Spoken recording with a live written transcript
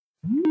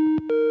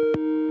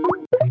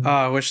Oh,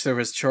 I wish there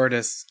was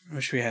Chortus. I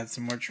wish we had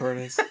some more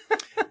Chortus.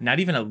 Not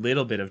even a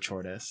little bit of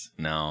Chortus.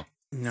 No.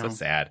 So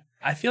sad.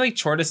 I feel like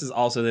Chortus is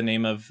also the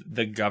name of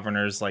the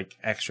governor's like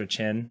extra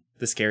chin,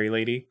 the scary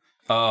lady.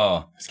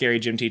 Oh. Scary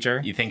gym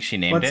teacher. You think she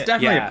named Well, it's it?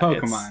 definitely Yeah, a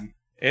Pokemon.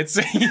 It's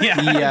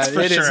Yeah, it's for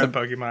it sure is a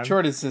Pokemon.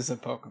 Chortus is a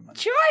Pokemon.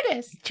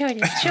 Chortus. Chort.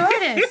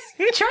 Chortus.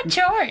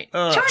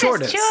 Oh,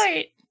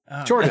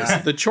 Chortus,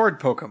 God. the Chord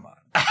Pokemon.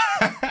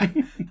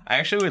 I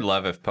actually would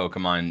love if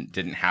Pokemon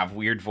didn't have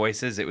weird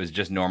voices. It was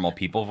just normal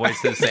people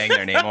voices saying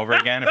their name over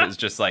again. If it was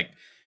just like,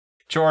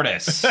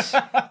 Chortus.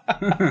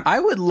 I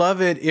would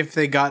love it if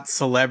they got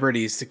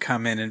celebrities to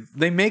come in and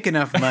they make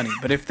enough money,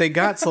 but if they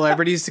got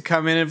celebrities to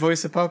come in and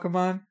voice a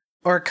Pokemon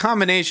or a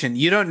combination,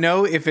 you don't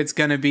know if it's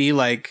going to be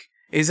like,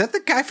 is that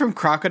the guy from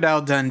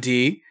Crocodile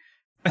Dundee?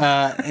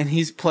 And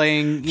he's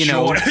playing, you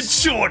know,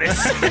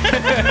 Chortus.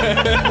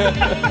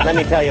 Let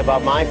me tell you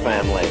about my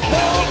family.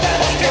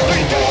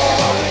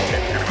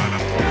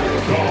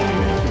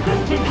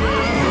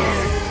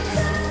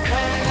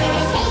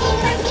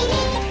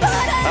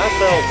 I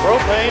sell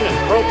propane and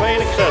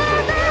propane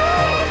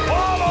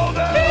accessories.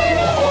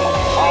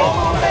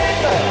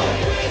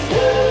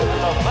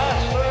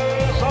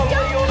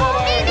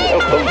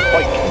 Welcome,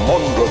 fight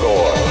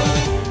Mondragor.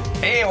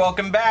 Hey,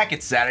 welcome back.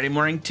 It's Saturday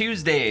Morning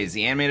Tuesdays,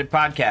 the animated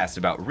podcast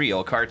about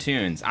real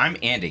cartoons. I'm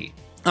Andy.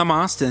 I'm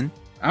Austin.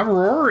 I'm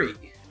Rory.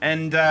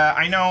 And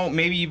I know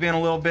maybe you've been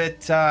a little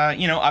bit,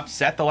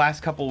 upset the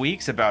last couple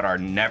weeks about our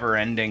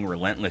never-ending,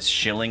 relentless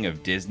shilling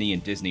of Disney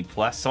and Disney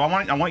Plus. So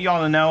I want you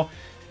all to know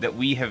that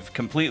we have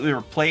completely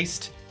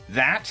replaced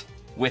that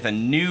with a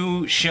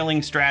new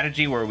shilling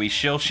strategy where we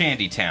shill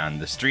Shandytown,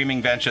 the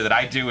streaming venture that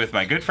I do with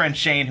my good friend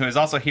Shane, who is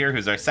also here,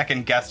 who's our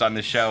second guest on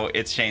the show.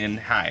 It's Shane.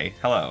 Hi.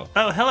 Hello.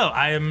 Oh, hello.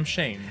 I am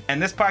Shane.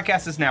 And this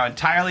podcast is now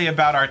entirely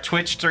about our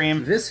Twitch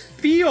stream. This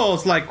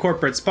feels like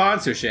corporate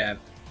sponsorship,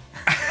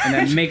 and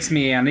that makes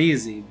me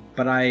uneasy.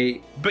 But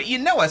But you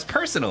know us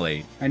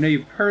personally. I know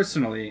you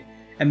personally,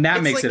 and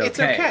that makes it okay. It's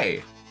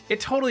okay. It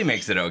totally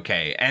makes it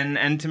okay,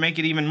 and to make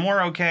it even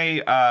more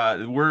okay,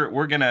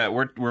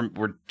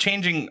 we're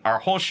changing our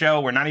whole show.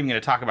 We're not even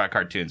going to talk about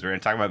cartoons. We're going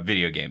to talk about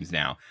video games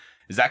now.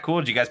 Is that cool?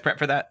 Did you guys prep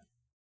for that?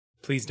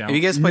 Please don't. Have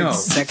you guys played No.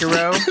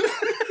 Sekiro?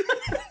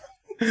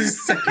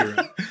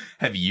 Sekiro.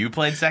 Have you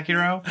played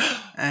Sekiro?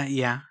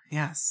 Yeah.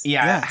 Yes.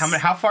 Yeah. Yes.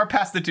 How far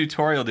past the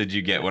tutorial did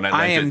you get when I?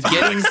 I am lent it to you,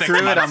 getting like, 6 through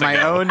it months on my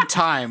ago? own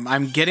time.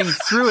 I'm getting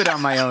through it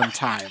on my own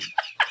time.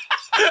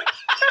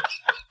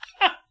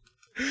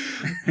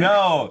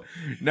 No.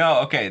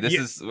 Okay. This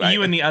You, is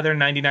you and the other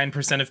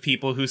 99% of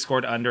people who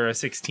scored under a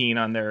 16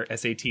 on their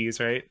SATs,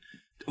 right?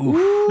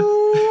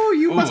 Ooh,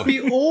 you must be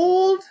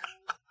old.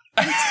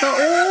 It's the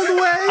old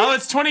way. Oh,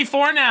 it's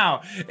 24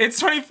 now. It's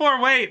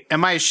 24. Wait.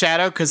 Am I a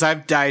shadow? Because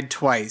I've died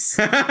twice.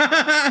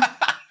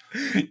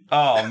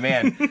 Oh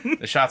man,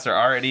 the shots are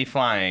already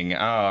flying. Oh,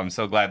 I'm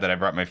so glad that I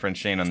brought my friend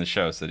Shane on the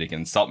show so that he can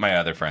insult my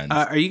other friends.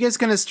 Are you guys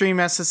going to stream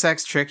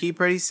SSX Tricky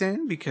pretty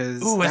soon?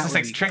 Because Ooh, that would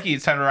SSX be- Tricky.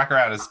 It's time to rock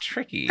around as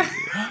Tricky.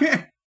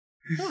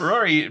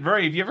 Rory,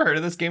 have you ever heard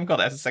of this game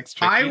called SSX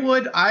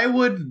Tricky? I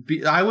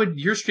would.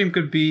 Your stream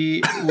could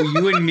be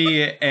you and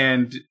me,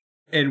 and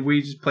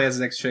we just play as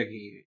an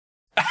Tricky.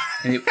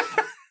 And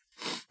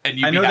And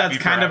you'd I be know happy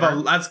that's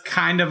forever.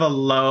 kind of a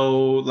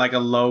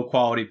low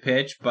quality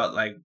pitch, but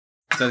like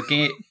the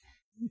game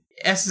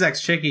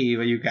SSX Tricky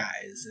with you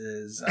guys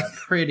is a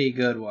pretty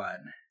good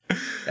one.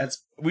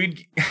 That's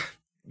we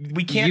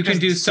can't. you can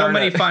just do so start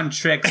many a- fun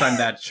tricks on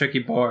that tricky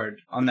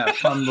board on that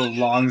fun little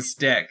long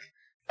stick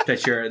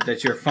that your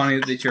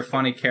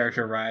funny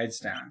character rides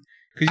down.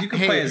 Because you can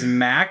play as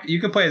Mac. You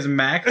can play as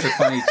Mac, the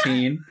funny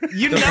teen.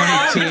 You The know funny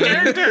all the teen.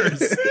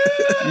 characters.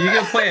 You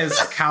can play as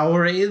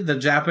Kaori, the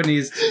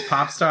Japanese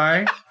pop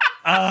star.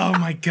 Oh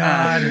my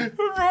god.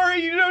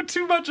 Rory, you know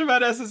too much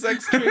about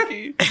SSX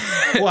Tricky.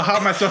 Well, how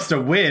am I supposed to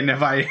win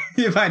if I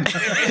If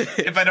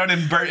I don't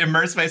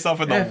immerse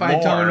myself in the if lore. I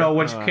don't know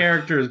which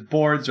characters'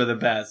 boards are the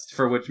best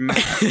for which map?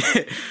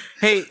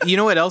 Hey, you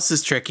know what else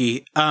is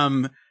tricky?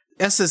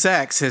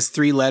 SSX has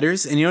 3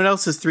 letters, and you know what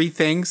else has 3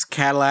 things?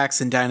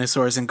 Cadillacs and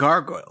dinosaurs and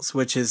gargoyles,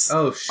 which is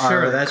Oh,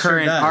 sure, our that sure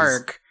current does.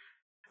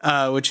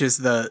 arc, which is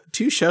the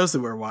 2 shows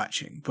that we're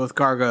watching, both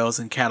gargoyles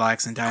and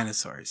Cadillacs and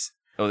dinosaurs.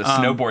 Oh, the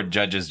snowboard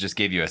judges just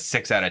gave you a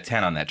 6 out of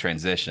 10 on that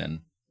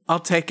transition. I'll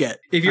take it.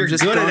 If you're I'm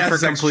just good going at for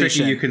SSX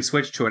Tricky, you can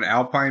switch to an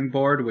Alpine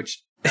board,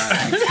 which you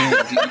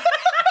can't do.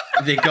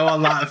 They go a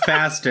lot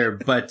faster,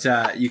 but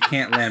you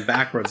can't land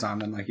backwards on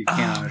them like you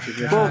can on a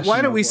traditional Well,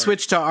 why don't we board.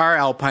 switch to our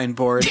Alpine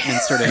board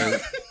and sort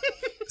of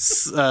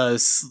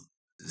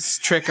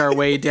trick our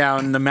way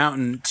down the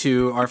mountain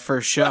to our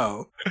first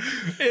show?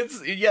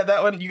 That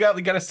one you got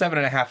a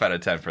 7.5 out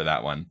of 10 for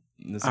that one.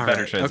 This is a All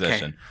better right,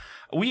 transition.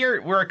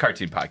 We're a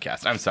cartoon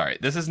podcast. I'm sorry.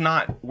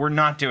 We're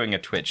not doing a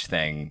Twitch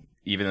thing,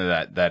 even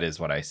though that is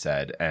what I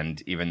said,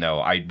 and even though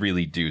I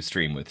really do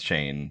stream with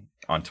Shane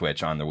on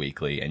Twitch on the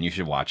weekly, and you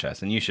should watch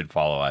us and you should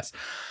follow us.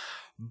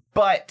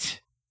 But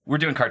We're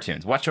doing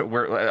cartoons.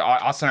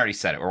 Austin already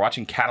said it. We're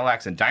watching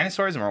Cadillacs and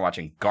Dinosaurs, and we're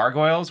watching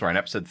Gargoyles. We're on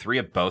episode 3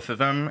 of both of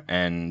them,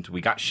 and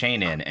we got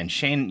Shane in. And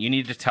Shane, you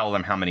need to tell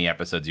them how many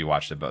episodes you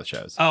watched of both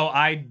shows. Oh,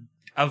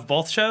 of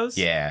both shows?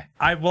 Yeah.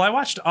 I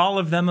watched all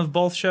of them of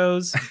both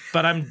shows,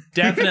 but I'm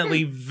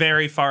definitely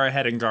very far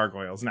ahead in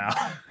Gargoyles now.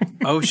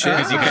 Oh shit!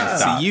 Because you couldn't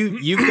stop.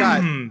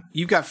 So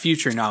you've got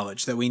future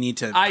knowledge that we need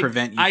to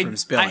prevent you from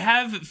spilling. I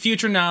have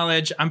future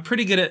knowledge. I'm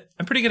pretty good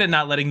at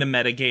not letting the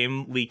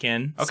metagame leak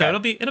in. Okay. So it'll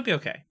be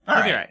okay.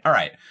 It'll be all right. All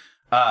right.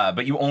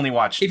 But you only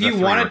watched If the you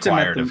 3 wanted to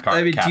required met of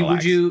them, Cadillacs.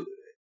 would you?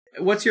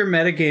 What's your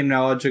metagame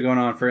knowledge going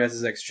on for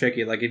SSX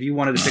Tricky? Like, if you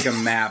wanted to pick a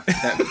map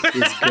that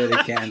is good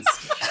against.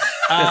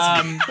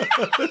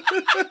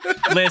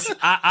 Listen,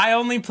 I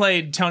only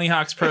played Tony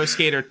Hawk's Pro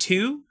Skater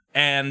 2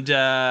 and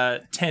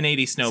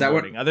 1080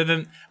 snowboarding. Other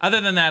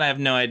than that, I have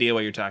no idea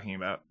what you're talking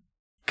about.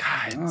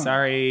 God,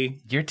 sorry.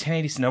 You're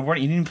 1080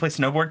 snowboarding. You didn't even play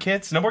Snowboard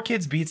Kids. Snowboard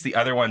Kids beats the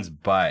other one's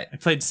butt. I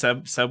played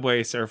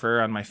Subway Surfer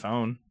on my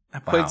phone. I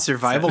played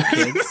Survival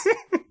Kids.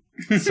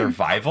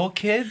 Survival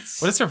Kids?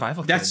 What is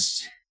Survival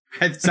Kids?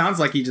 It sounds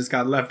like he just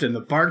got left in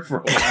the park for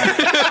a while.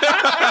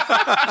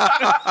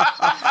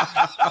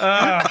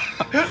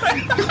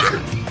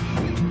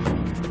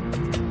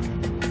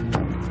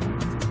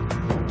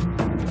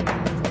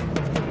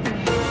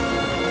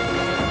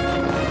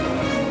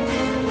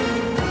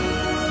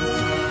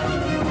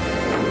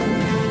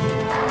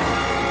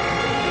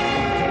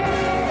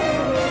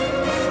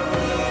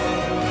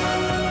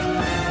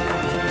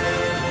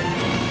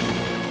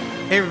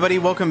 Hey everybody,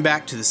 welcome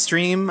back to the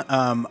stream.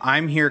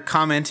 I'm here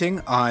commenting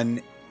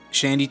on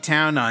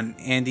Shandytown, on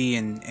Andy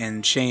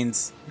and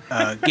Shane's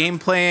game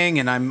playing,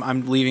 and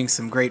I'm leaving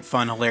some great,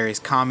 fun, hilarious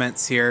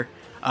comments here.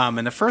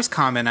 And the first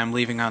comment I'm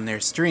leaving on their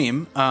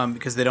stream,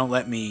 because they don't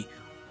let me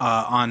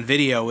on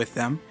video with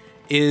them,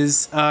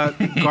 is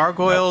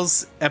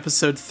Gargoyles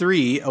Episode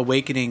 3,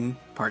 Awakening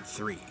Part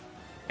 3.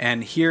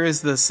 And here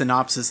is the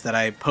synopsis that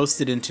I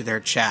posted into their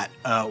chat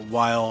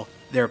while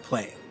they're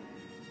playing.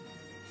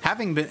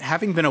 Having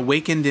been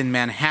awakened in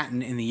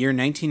Manhattan in the year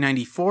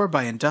 1994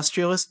 by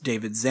industrialist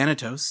David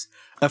Xanatos,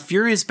 a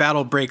furious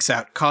battle breaks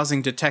out,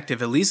 causing Detective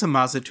Elisa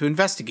Mazza to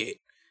investigate,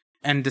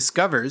 and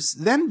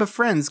then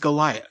befriends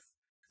Goliath.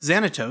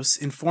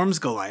 Xanatos informs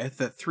Goliath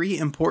that 3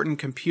 important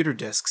computer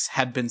disks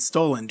had been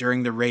stolen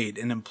during the raid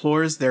and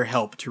implores their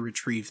help to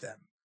retrieve them.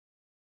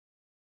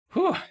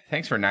 Whew,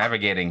 thanks for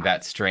navigating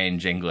that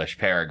strange English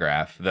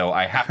paragraph, though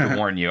I have to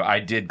warn you, I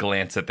did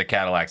glance at the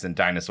Cadillacs and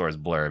Dinosaurs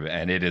blurb,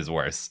 and it is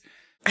worse.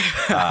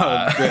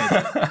 Oh,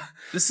 good.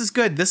 This is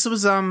good. This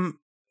was a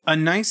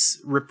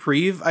nice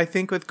reprieve, I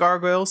think, with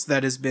Gargoyles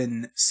that has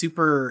been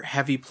super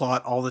heavy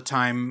plot all the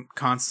time,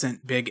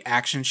 constant big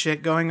action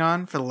shit going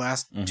on for the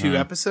last 2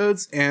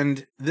 episodes,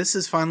 and this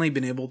has finally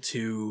been able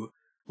to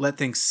let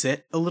things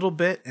sit a little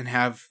bit and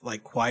have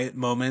like quiet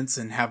moments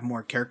and have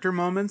more character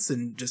moments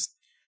and just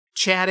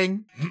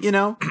chatting,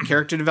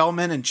 character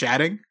development and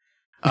chatting,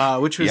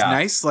 which was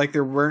nice. Like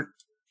there weren't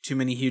too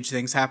many huge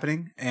things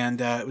happening,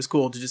 and it was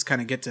cool to just kind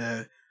of get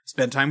to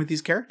spend time with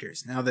these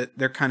characters now that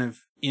they're kind of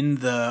in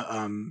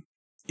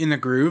the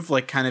groove,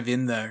 like kind of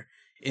in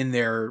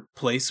their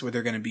place where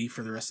they're going to be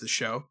for the rest of the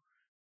show,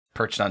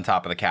 perched on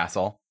top of the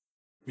castle.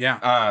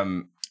 Yeah.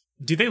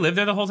 Do they live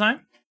there the whole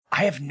time?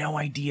 I have no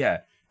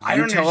idea. I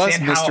You don't tell us,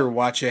 understand Mr.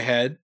 Watch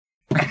Ahead.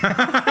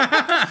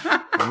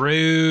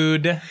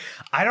 Rude.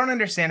 I don't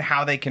understand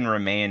how they can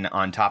remain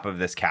on top of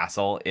this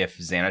castle if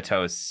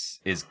Xanatos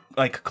is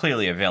like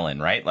clearly a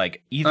villain, right?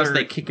 Like either Unless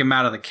they kick him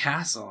out of the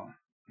castle.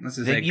 Unless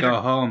they either-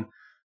 go home.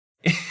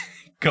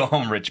 go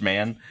home, rich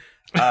man.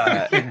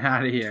 Get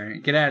out of here.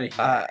 Get out of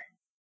here.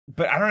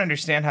 But I don't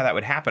understand how that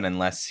would happen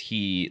unless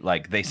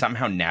they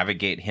somehow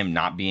navigate him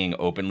not being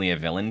openly a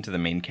villain to the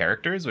main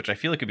characters, which I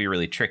feel like could be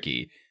really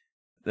tricky.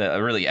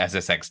 Really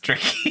SSX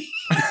tricky.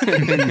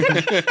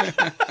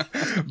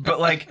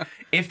 But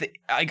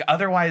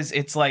otherwise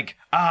it's like,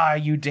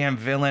 you damn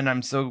villain,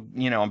 I'm so,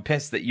 I'm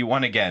pissed that you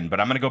won again,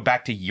 but I'm going to go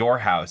back to your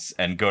house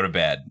and go to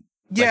bed.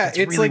 Yeah, it's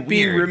it's really like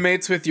being weird.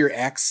 roommates with your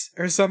ex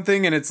or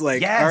something, and it's like,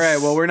 Yes. all right,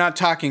 well, we're not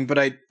talking, but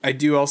I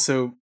do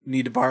also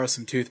need to borrow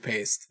some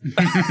toothpaste.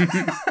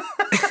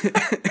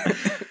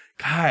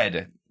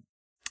 God.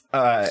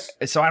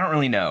 So I don't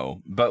really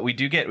know, but we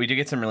do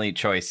get some really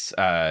choice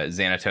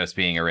Xanatos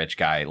being a rich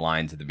guy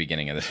lines at the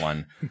beginning of this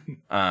one,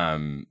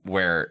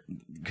 where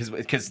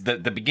because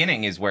the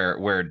beginning is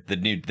where the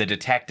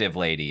detective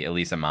lady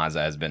Elisa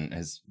Mazza has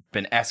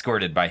been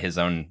escorted by his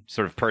own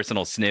sort of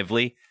personal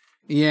Snively.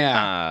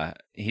 Yeah.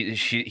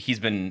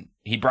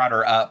 He brought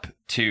her up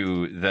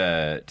to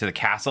the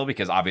castle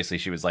because obviously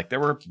she was like, there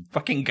were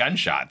fucking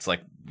gunshots,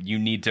 like you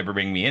need to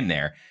bring me in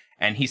there.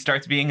 And he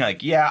starts being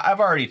like, yeah,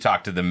 I've already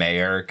talked to the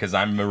mayor because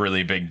I'm a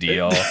really big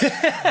deal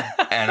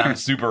and I'm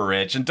super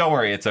rich. And don't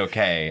worry, it's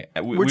okay.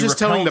 We're just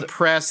telling the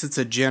press it's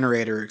a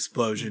generator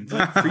explosion.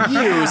 But for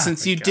you,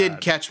 since you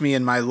did catch me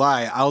in my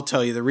lie, I'll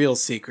tell you the real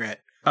secret.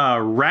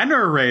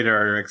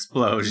 Renerator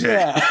explosion.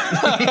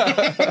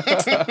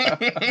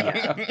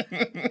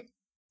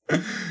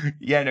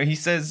 Yeah, no, he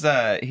says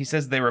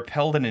they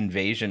repelled an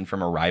invasion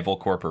from a rival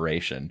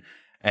corporation.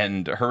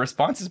 And her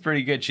response is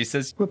pretty good. She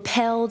says,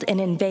 repelled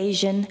an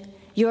invasion?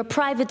 You're a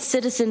private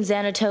citizen,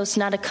 Xanatos,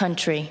 not a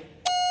country.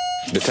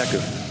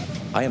 Detective,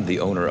 I am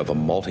the owner of a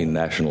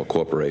multinational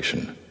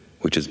corporation,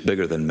 which is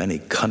bigger than many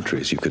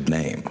countries you could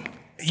name.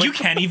 You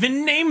can't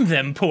even name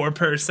them, poor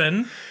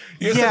person.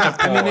 Yeah,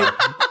 I mean,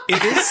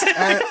 it is.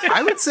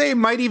 I would say it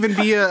might even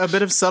be a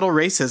bit of subtle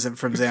racism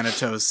from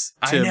Xanatos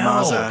to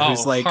Maza,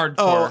 who's like, hardcore.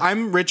 "Oh,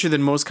 I'm richer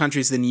than most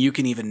countries than you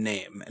can even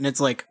name," and it's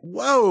like,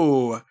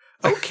 "Whoa,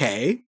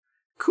 okay,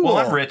 cool." well,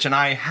 I'm rich and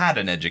I had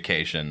an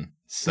education,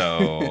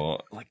 so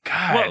like,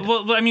 God.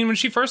 Well, I mean, when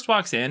she first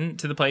walks in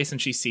to the place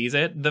and she sees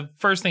it, the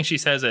first thing she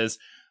says is,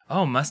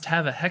 "Oh, must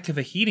have a heck of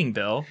a heating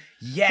bill."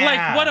 Yeah.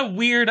 Like, what a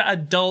weird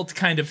adult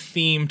kind of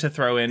theme to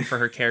throw in for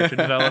her character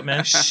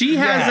development. She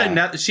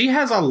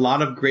has a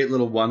lot of great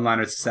little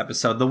one-liners this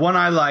episode. The one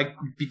I like,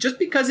 just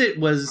because it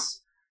was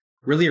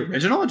really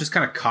original, it just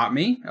kind of caught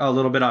me a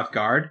little bit off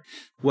guard,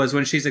 was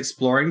when she's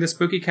exploring the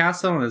spooky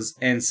castle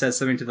and says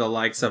something to the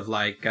likes of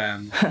like,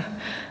 A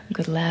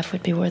good laugh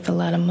would be worth a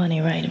lot of money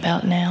right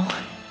about now.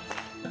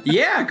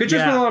 yeah, could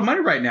just be a lot of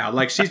money right now.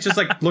 Like she's just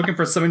like looking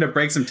for something to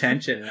break some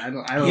tension. I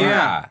don't know.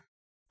 Yeah.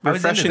 I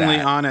was into Refreshingly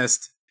that.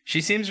 honest.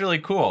 She seems really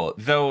cool.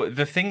 Though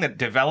the thing that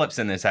develops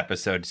in this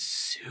episode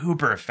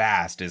super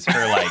fast is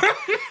her like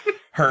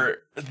her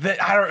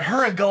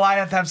and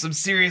Goliath have some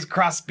serious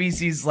cross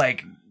species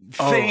like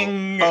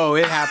thing. Oh,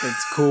 it happens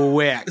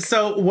quick.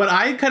 So what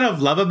I kind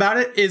of love about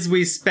it is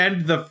we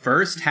spend the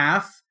first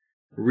half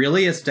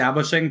really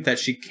establishing that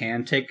she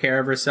can take care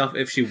of herself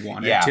if she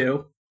wanted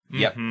to.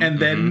 Yep. And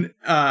then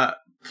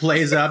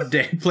plays up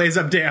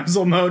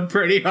damsel mode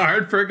pretty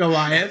hard for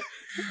Goliath.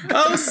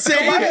 Oh,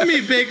 save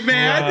me, big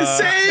man!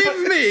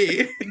 Save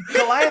me!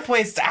 Goliath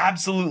wastes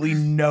absolutely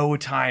no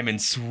time in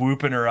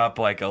swooping her up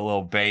like a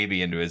little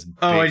baby into his big,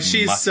 And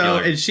she's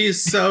muscular...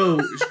 so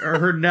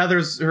her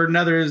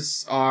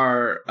nethers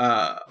are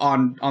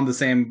on the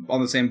same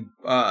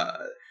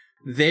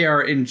they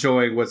are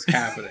enjoying what's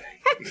happening.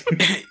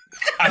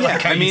 I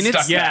like how you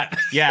stuck that.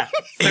 Yeah.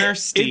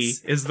 Thirsty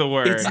is the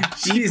word. It's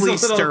She's a deeply little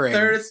stirring.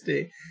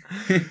 thirsty.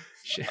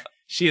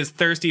 She is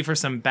thirsty for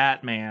some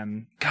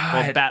Batman.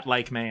 God. Or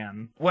Bat-like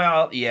man.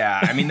 Well, yeah.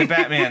 I mean, the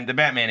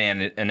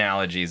Batman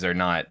analogies are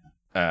not.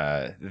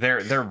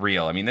 They're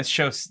real. I mean, this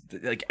show,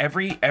 like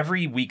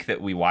every week that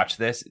we watch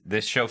this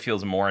show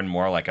feels more and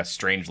more like a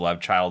strange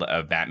love child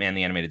of Batman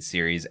the Animated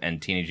Series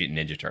and Teenage Mutant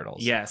Ninja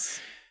Turtles.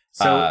 Yes.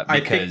 So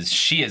because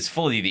she is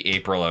fully the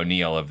April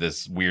O'Neil of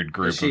this weird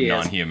group of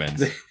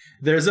non-humans.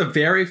 There's a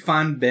very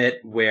fun bit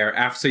where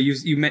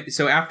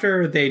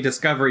after they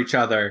discover each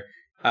other,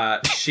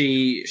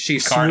 she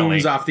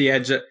swoons off the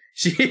edge.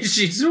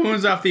 She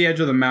swoons off the edge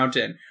of the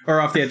mountain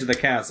or off the edge of the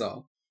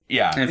castle.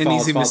 Yeah, An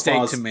easy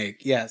mistake to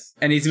make. Yes,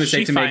 an easy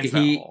mistake to make. finds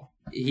that hole.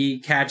 He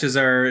catches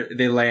her.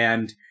 They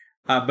land.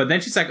 But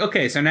then she's like,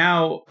 okay, so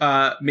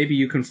now maybe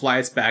you can fly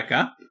us back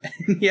up.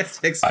 And he has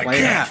to explain. I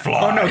can't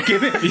fly. Oh no,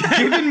 given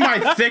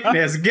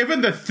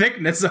the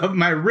thickness of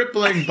my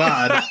rippling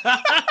bod,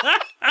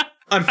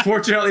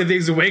 unfortunately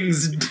these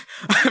wings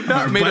I'm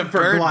not made of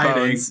bird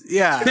bones.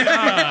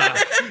 Yeah,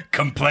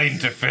 complain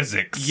to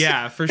physics.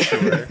 Yeah, for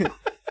sure.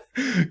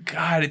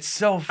 God, it's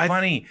so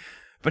funny.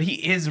 But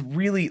he is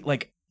really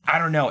like, I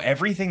don't know,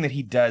 everything that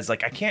he does,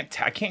 like I can't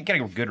get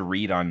a good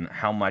read on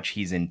how much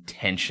he's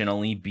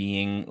intentionally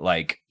being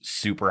like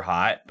super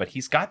hot, but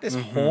he's got this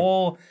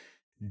whole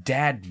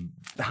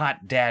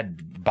hot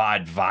dad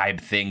bod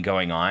vibe thing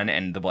going on,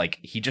 and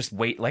he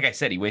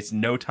wastes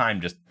no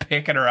time just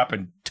picking her up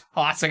and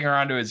tossing her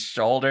onto his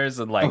shoulders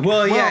and like.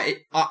 I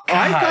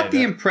got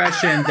the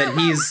impression that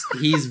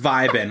he's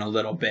vibing a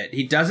little bit.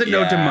 He doesn't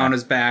know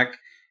Damona's back.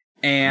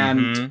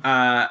 And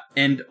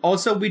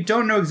also we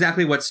don't know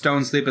exactly what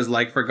Stone Sleep is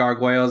like for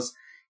gargoyles.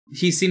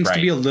 He seems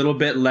to be a little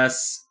bit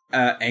less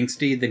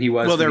angsty than he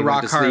was. Well, they're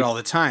rock hard all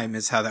the time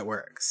is how that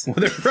works. Well,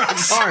 they're rock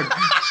hard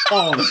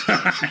all the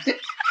time.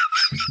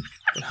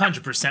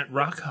 100%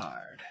 rock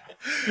hard.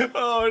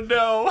 Oh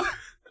no.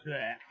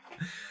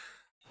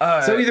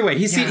 So either way,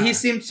 he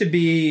seemed to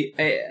be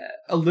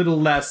a little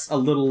less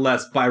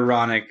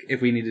Byronic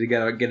if we needed to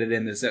get it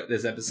in this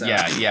episode.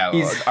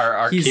 Yeah.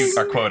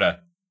 Our quota.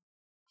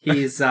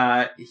 He's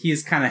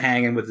kind of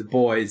hanging with the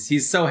boys.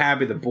 He's so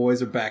happy the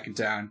boys are back in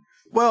town.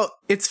 Well,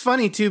 it's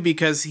funny too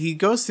because he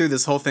goes through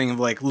this whole thing of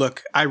like,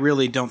 look, I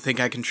really don't think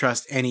I can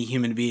trust any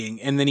human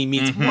being, and then he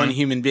meets one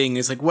human being and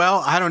he's like,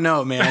 well, I don't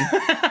know, man.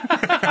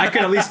 I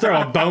could at least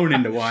throw a bone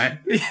into one.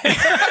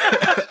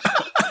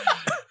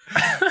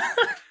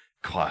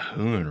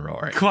 Quahoon,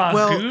 Rory.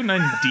 Quahoon,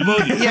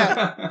 indeed.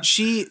 Yeah,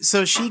 she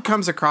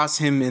comes across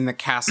him in the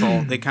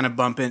castle. They kind of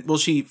bump in. Well,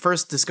 she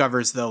first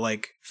discovers the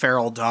like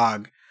feral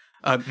dog.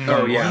 And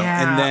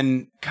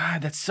then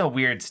God, that's so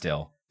weird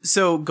still.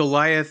 So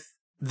Goliath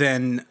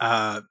then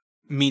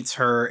meets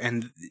her,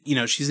 and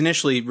she's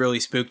initially really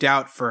spooked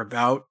out for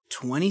about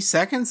 20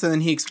 seconds, and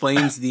then he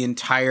explains the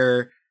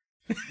entire.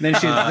 Then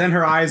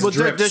her eyes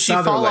drift does she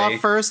fall southerly.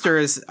 off first, or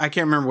I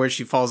can't remember where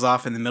she falls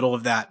off in the middle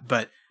of that,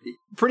 but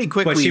pretty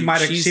quickly. But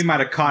she might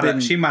have caught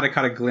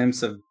a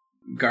glimpse of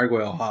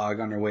Gargoyle Hog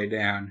on her way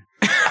down.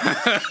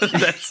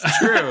 That's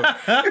true.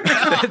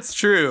 That's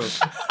true.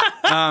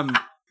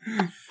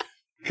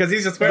 Because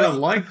he's just wearing a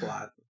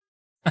loincloth.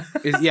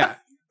 Yeah.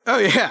 Oh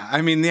yeah.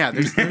 I mean, yeah.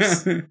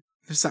 There's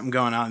something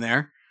going on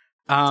there.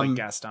 It's like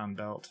Gaston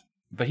Belt.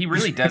 But he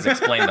really does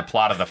explain the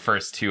plot of the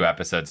first 2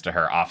 episodes to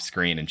her off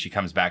screen, and she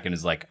comes back and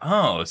is like,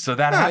 "Oh, so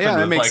that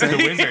happened with like the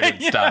wizard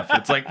and stuff."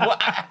 It's like,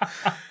 what?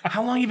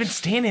 How long have you been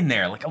standing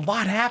there? Like, a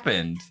lot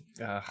happened.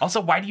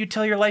 Also, why do you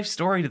tell your life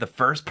story to the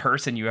first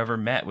person you ever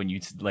met when you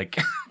like?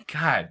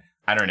 God,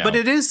 I don't know. But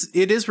it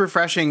is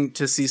refreshing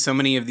to see so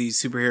many of these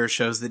superhero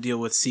shows that deal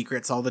with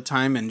secrets all the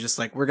time, and just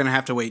like we're gonna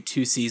have to wait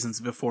 2 seasons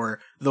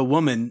before the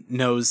woman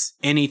knows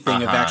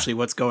anything of actually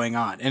what's going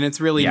on, and it's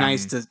really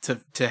nice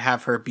to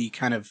have her be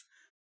kind of,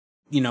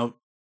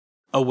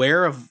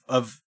 aware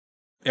of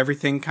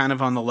everything kind of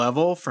on the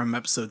level from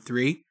episode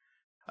 3,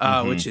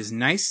 which is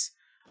nice.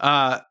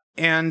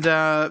 And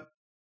I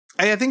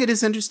think it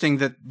is interesting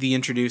that they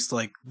introduced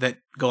like that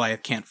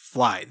Goliath can't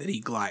fly, that he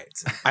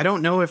glides. I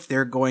don't know if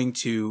they're going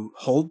to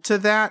hold to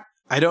that.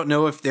 I don't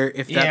know if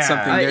that's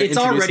something they're it's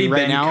already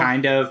right been now.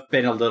 Kind of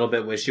been a little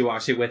bit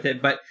wishy-washy with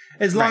it, but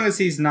as long as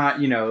he's not,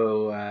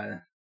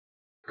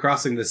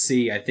 crossing the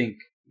sea, I think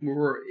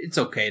it's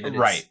okay that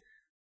it's,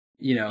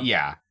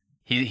 Yeah.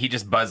 He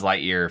just Buzz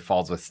Lightyear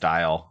falls with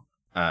style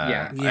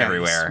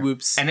everywhere.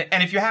 Swoops. And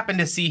if you happen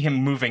to see him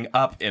moving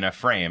up in a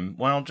frame,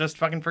 well, just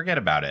fucking forget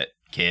about it,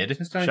 kid.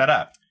 Shut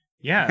up.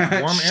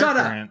 Yeah, warm Shut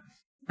air up. current.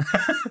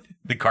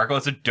 The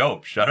gargoyles are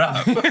dope. Shut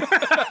up.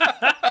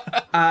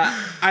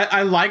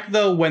 I like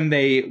though when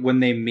they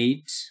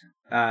meet,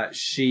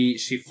 she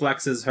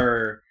flexes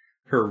her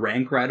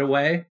rank right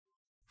away.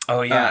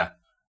 Oh yeah.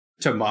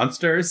 To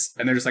monsters,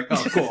 and they're just like,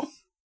 oh, cool.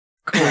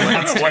 Cool.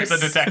 What's a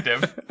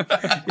detective?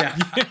 Yeah.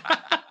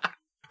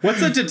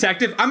 What's a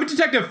detective? I'm a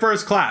detective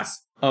first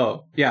class.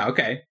 Oh, yeah,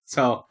 okay.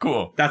 So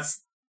cool.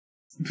 That's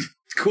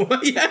cool.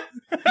 Yeah.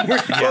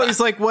 Well, he's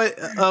like, what?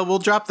 We'll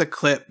drop the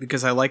clip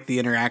because I like the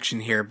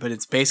interaction here, but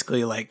it's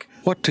basically like,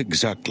 what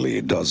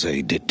exactly does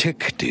a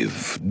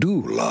detective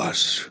do,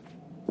 Lass?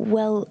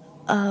 Well,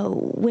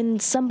 when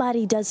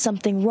somebody does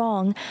something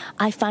wrong,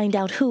 I find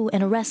out who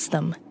and arrest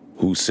them.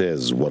 Who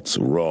says what's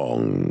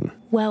wrong?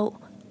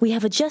 Well, we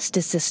have a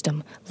justice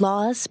system,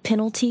 laws,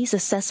 penalties,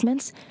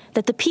 assessments,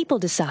 that the people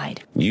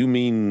decide. You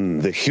mean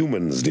the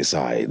humans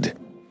decide?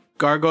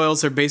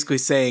 Gargoyles are basically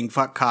saying,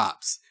 fuck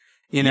cops.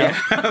 They're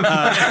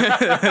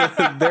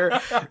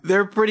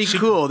pretty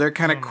cool. They're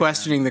kind of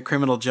questioning the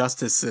criminal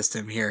justice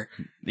system here.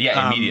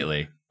 Yeah,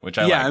 immediately. Which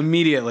I like.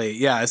 Immediately.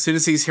 Yeah, as soon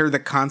as he's heard the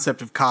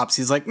concept of cops,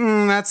 he's like,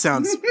 that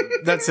sounds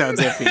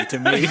iffy to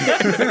me.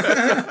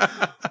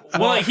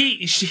 Well,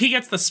 he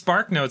gets the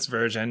Spark Notes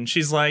version.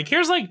 She's like,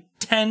 here's like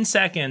 10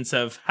 seconds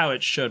of how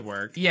it should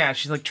work. Yeah,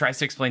 she like tries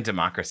to explain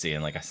democracy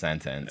in like a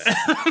sentence.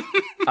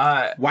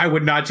 Why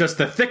would not just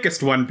the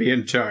thickest one be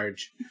in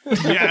charge?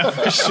 Yeah,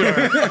 for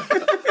sure.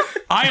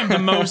 I am the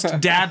most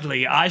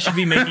dadly. I should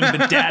be making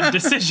the dad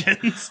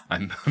decisions.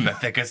 I'm the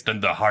thickest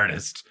and the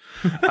hardest.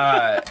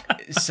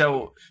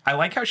 So I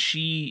like how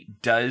she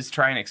does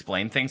try and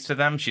explain things to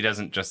them. She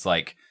doesn't just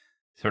like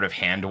sort of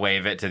hand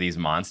wave it to these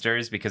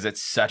monsters, because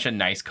it's such a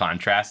nice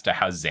contrast to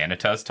how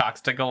Xanatos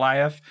talks to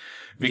Goliath.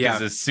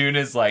 Because as soon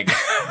as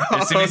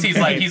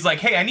he's like,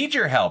 hey, I need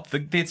your help.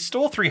 They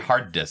stole 3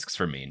 hard disks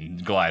from me.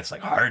 And Goliath's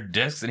like, hard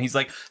disks? And he's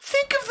like,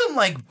 think of them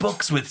like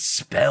books with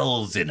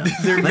spells in them.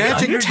 They're like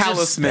magic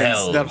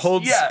talismans that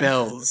hold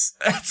spells.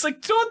 It's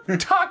like,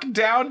 don't talk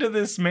down to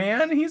this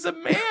man. He's a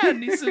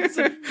man. He's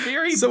a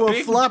very big...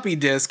 a floppy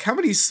disk, how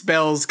many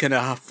spells can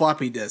a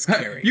floppy disk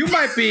carry? You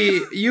might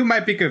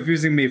be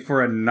confusing me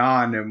for a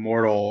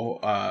non-immortal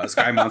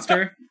sky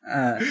monster.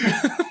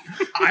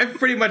 I've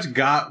pretty much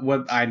got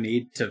what I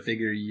need to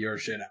figure your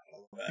shit out a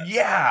little bit.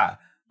 Yeah.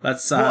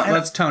 Let's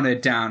tone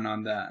it down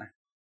on that.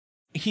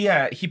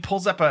 He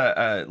pulls up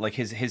a like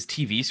his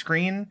TV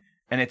screen,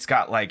 and it's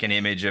got like an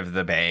image of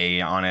the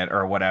bay on it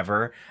or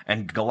whatever,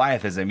 and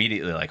Goliath is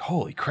immediately like,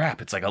 holy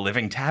crap, it's like a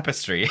living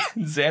tapestry.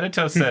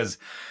 Xanatos says,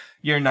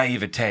 your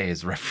naivete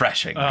is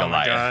refreshing, oh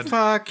Goliath.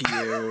 Fuck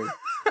you.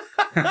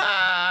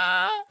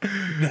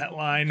 That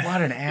line.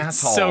 What an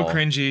asshole. So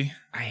cringy.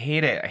 I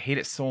hate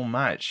it so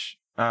much.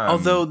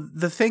 Although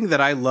the thing that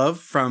I love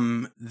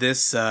from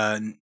this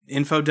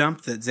info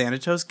dump that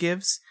Xanatos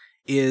gives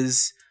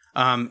is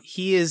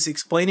he is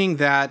explaining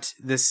that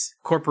this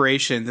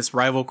corporation, this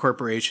rival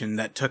corporation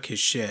that took his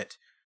shit,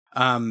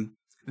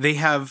 they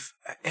have,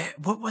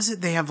 what was it?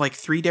 They have like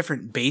 3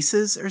 different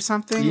bases or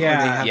something?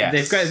 Yeah, or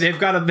they've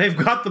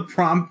got the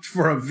prompt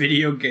for a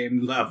video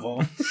game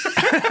level.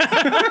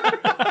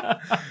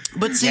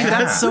 But see,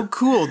 that's so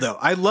cool though.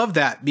 I love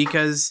that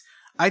because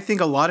I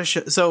think a lot of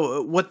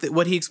so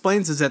what he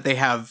explains is that they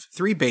have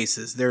 3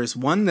 bases. There's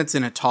one that's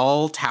in a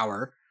tall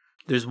tower.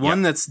 There's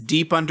one that's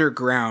deep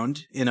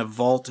underground in a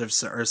vault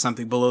or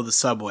something below the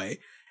subway.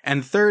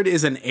 And third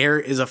is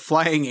a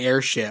flying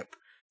airship.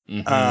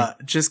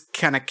 Just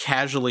kind of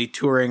casually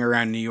touring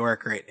around New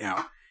York right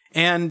now.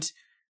 And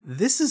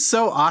This is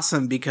so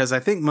awesome because I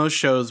think most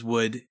shows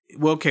would,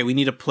 well, okay, we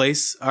need a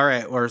place. All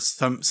right. Or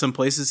some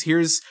places.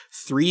 Here's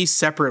 3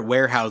 separate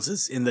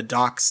warehouses in the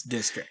docks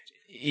district.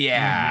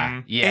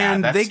 Yeah. Yeah.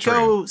 And that's they true.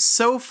 go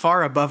so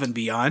far above and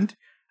beyond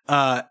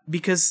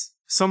because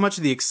so much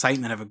of the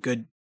excitement of a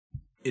good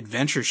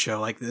adventure show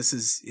like this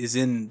is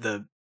in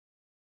the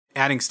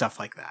adding stuff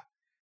like that.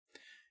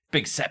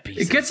 Big set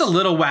pieces. It gets a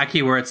little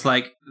wacky where it's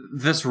like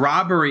this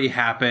robbery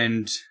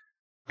happened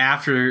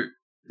after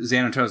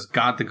Xanatos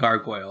got the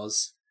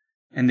gargoyles,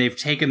 and they've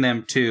taken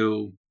them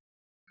to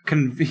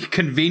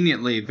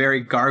conveniently very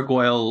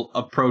gargoyle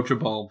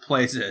approachable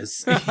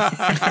places.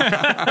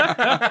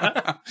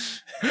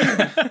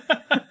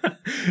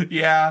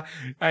 Yeah,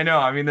 I know.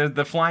 I mean,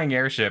 the flying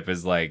airship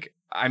is like.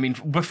 I mean,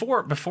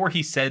 before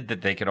he said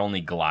that they could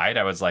only glide,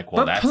 I was like,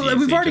 well, that's easy.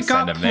 We've already Just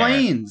got send them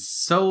planes,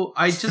 so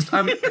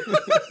I'm.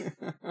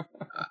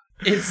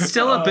 It's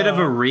still a bit of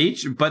a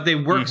reach, but they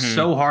work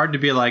so hard to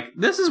be like,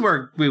 this is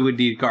where we would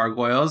need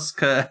gargoyles.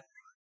 Cause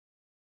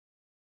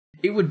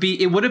it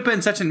would have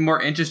been such a more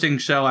interesting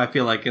show. I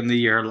feel like in the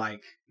year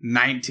like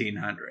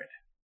 1900.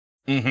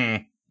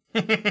 When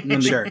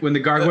the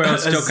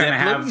gargoyles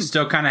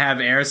still kind of have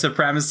air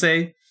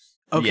supremacy.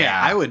 Okay, Yeah.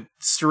 I would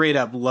straight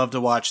up love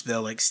to watch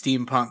the like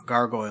steampunk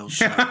gargoyle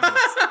show.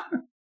 That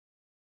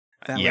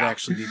would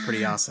actually be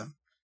pretty awesome.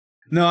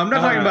 No, I'm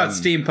not talking about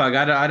steampunk.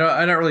 I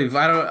don't really.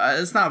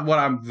 It's not what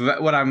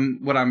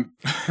I'm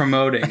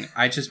promoting.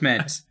 I just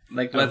meant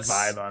like let's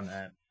vibe on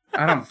that.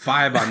 I don't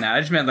vibe on that. I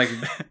just meant like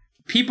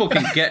people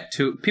can get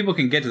to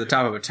the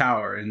top of a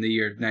tower in the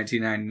year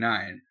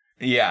 1999.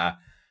 Yeah.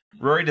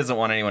 Rory doesn't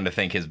want anyone to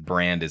think his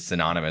brand is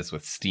synonymous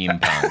with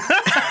steampunk.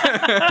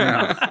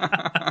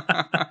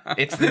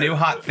 It's the new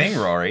hot thing,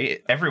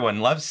 Rory. Everyone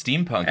loves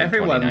steampunk in 2019.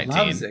 Everyone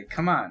loves it.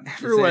 Come on.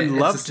 Everyone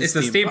loves It's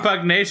the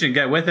steampunk nation.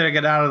 Get with it or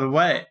get out of the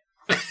way.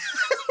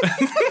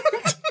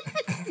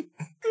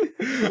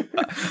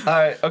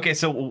 Okay,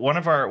 so one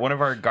of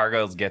our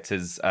gargoyles gets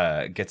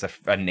a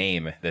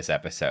name this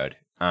episode.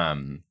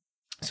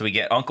 So we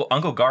get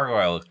Uncle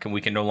Gargoyle. We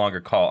can no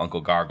longer call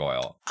Uncle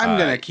Gargoyle. I'm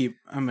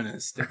gonna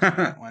stick with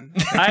that one.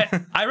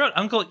 I wrote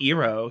Uncle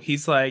Eero. He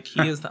is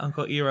the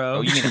Uncle Eero.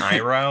 Oh, you mean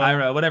Iroh?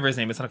 Iroh, whatever his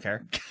name is, I don't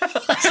care.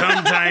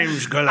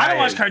 Sometimes Goliath. I don't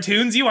watch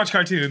cartoons. You watch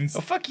cartoons.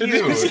 Oh, fuck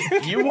you.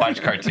 You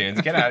watch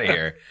cartoons. Get out of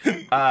here.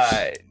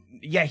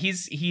 Yeah,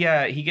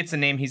 he gets a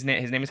name. His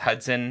name is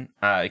Hudson.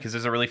 Because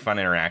there's a really fun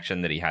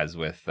interaction that he has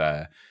with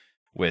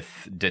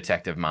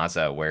Detective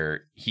Maza,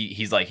 where he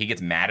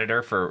gets mad at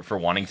her for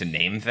wanting to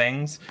name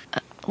things.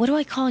 What do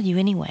I call you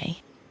anyway?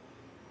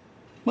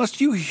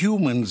 Must you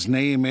humans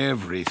name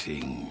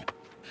everything?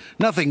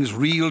 Nothing's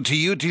real to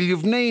you till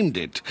you've named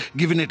it,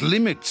 given it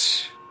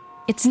limits.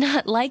 It's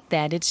not like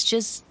that. It's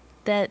just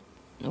that,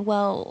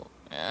 well,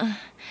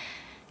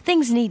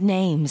 things need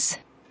names.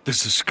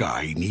 Does the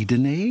sky need a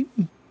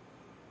name?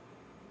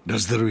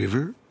 Does the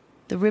river?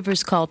 The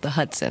river's called the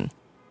Hudson.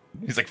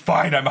 He's like,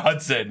 fine, I'm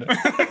Hudson.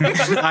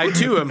 I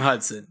too am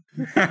Hudson.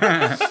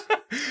 But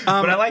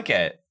I like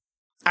it.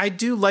 I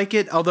do like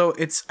it, although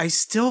I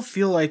still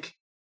feel like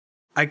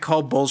I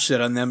call bullshit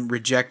on them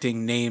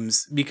rejecting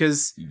names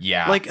because,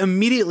 like,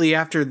 immediately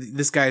after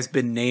this guy's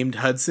been named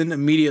Hudson,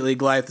 immediately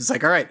Goliath is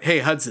like, all right, hey,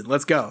 Hudson,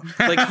 let's go.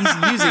 Like,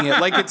 he's using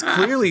it like it's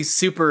clearly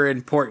super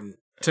important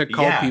to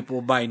call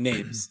people by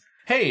names.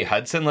 Hey,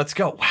 Hudson, let's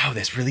go. Wow,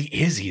 this really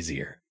is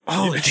easier.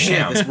 Holy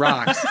shit, this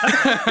rocks.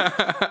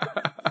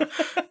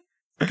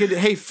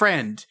 Hey,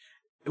 friend.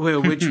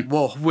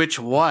 Which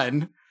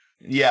one?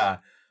 Yeah.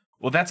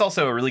 Well, that's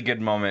also a really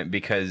good moment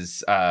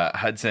because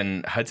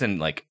Hudson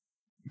like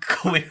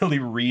clearly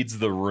reads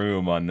the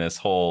room on this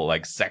whole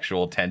like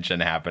sexual tension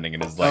happening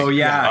and is like, oh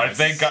yeah,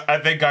 I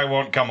think I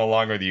won't come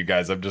along with you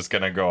guys. I'm just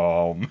gonna go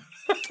home.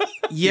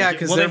 Yeah,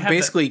 because they're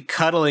basically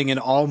cuddling in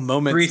all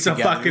moments. Reach a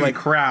fucking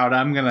crowd.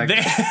 I'm gonna.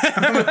 They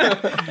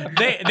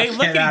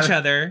look at each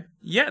other.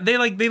 Yeah, they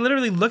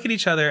literally look at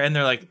each other and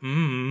they're like,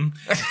 and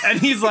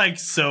he's like,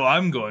 so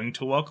I'm going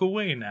to walk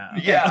away now.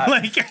 Yeah,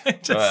 like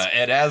Ed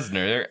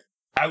Asner.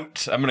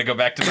 Out. I'm gonna go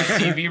back to my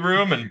TV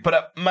room and put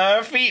up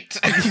my feet.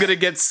 I'm gonna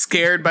get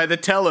scared by the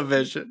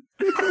television.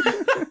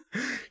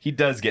 He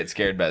does get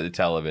scared by the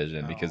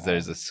television because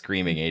there's a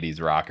screaming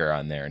 80s rocker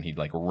on there and he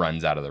like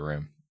runs out of the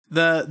room.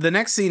 The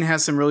next scene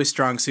has some really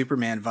strong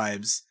Superman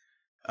vibes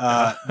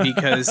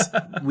because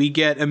we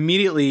get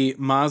immediately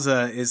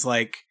Maza is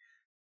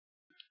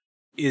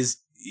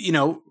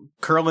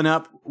curling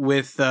up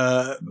with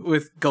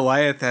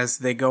Goliath as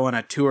they go on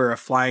a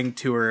flying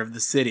tour of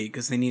the city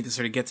because they need to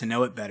sort of get to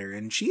know it better.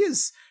 And she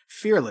is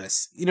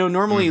fearless.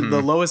 Normally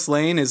the Lois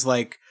Lane is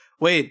like,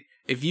 wait,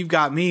 if you've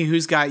got me,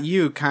 who's got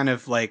you? Kind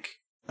of like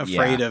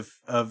afraid of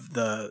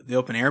the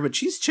open air, but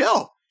she's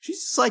chill.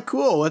 She's just like,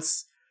 cool,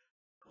 let's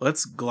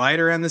glide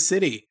around the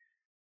city.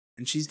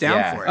 And she's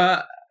down for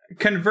it.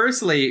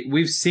 Conversely,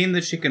 we've seen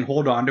that she can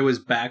hold onto his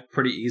back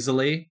pretty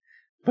easily,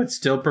 but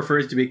still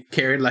prefers to be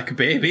carried like a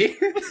baby.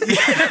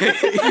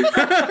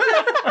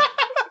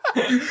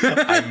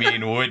 I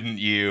mean, wouldn't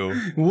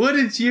you?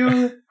 Wouldn't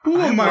you?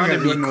 Who am I want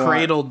to be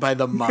cradled by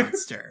the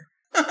monster?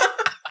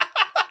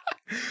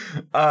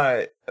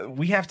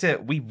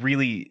 We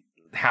really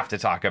have to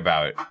talk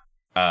about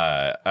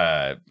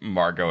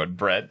Margot and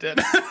Brendan.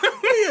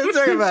 You're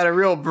talking about a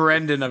real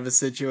Brendan of a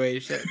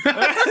situation.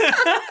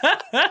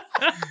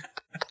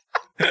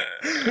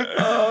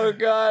 Oh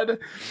God.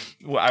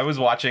 Well, I was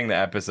watching the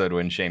episode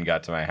when Shane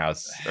got to my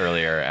house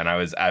earlier, and I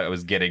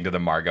was getting to the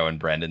Margot and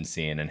Brendan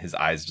scene, and his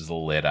eyes just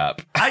lit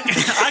up. I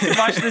could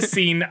watch this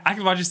scene. I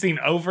could watch this scene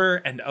over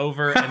and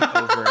over and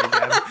over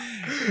again.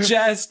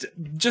 Just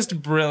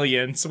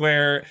brilliance.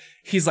 Where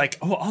he's like,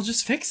 "Oh, I'll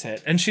just fix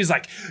it," and she's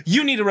like,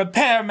 "You need a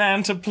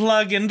repairman to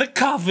plug in the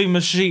coffee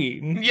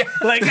machine." Yeah,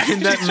 like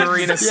in that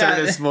Marina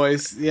Sirtis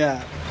voice.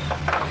 Yeah.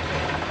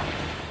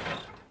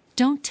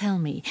 Don't tell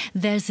me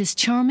there's this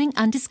charming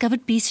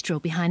undiscovered bistro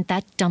behind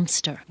that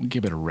dumpster.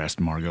 Give it a rest,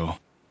 Margot.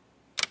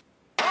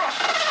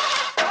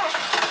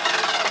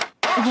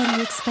 What do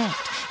you expect?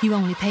 You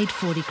only paid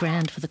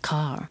 $40,000 for the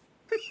car.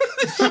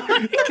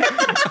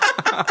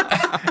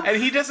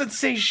 And he doesn't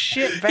say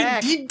shit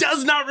back. He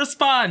does not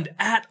respond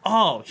at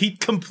all. He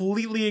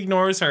completely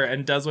ignores her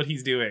and does what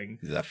he's doing.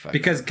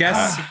 Because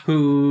guess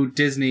who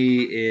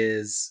Disney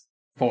is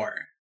for?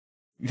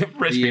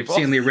 Rich the people.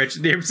 Obscenely rich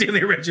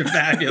and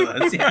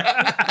fabulous.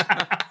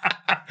 Yeah.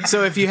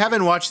 So if you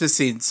haven't watched this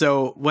scene,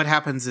 so what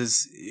happens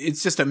is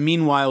it's just a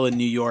meanwhile in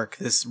New York,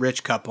 this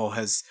rich couple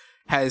has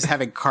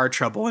having car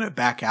trouble in a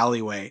back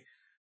alleyway.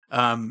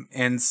 And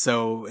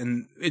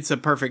it's a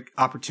perfect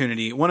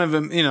opportunity. One of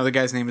them, the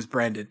guy's name is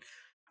Brandon,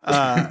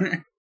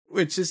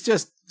 which is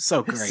just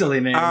so great. Silly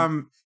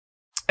name.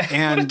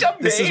 And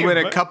this is when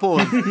a couple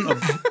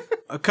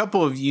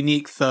of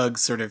unique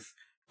thugs sort of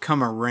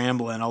come a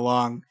rambling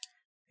along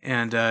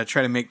and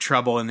try to make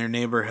trouble in their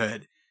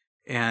neighborhood.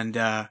 And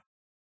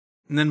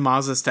then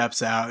Mazza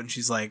steps out and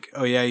she's like,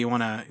 "Oh yeah, you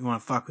wanna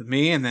fuck with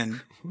me?" And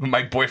then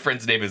my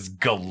boyfriend's name is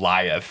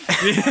Goliath.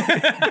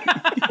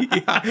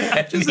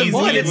 Yeah, he's in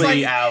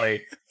the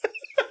alley.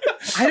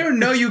 I don't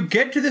know. You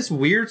get to this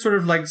weird sort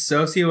of like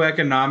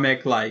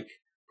socioeconomic, like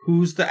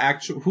who's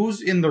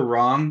in the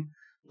wrong.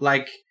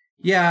 Like,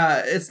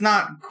 yeah, it's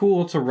not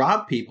cool to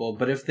rob people,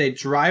 but if they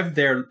drive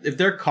if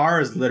their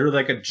car is literally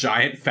like a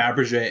giant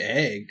Fabergé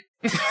egg.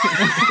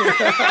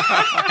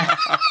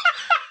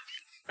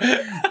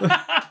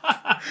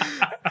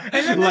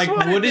 Like,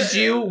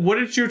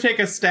 wouldn't you take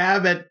a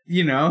stab at,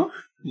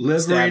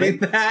 liberating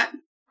that?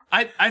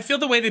 I feel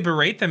the way they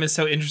berate them is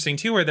so interesting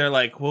too, where they're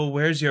like, "Well,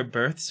 where's your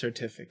birth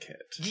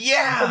certificate?"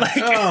 Yeah. Like,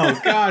 oh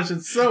gosh,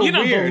 it's so you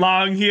weird. don't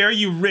belong here,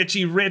 you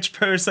rich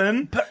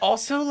person. But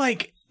also,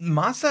 like,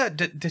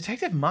 Mazza,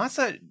 Detective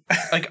Mazza,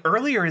 like,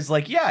 earlier is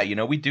like, yeah,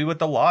 we do what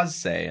the laws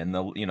say, and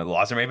the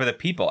laws are made by the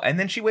people. And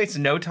then she wastes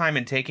no time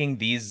in taking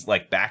these,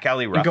 like, back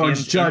alley ruffians. Going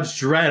Judge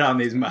Dredd on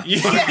these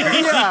motherfuckers.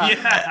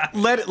 Yeah.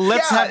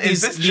 Let's have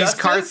these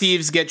car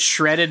thieves get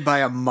shredded by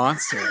a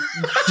monster.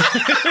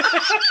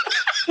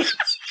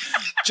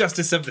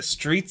 Justice of the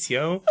streets,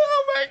 yo.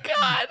 Oh my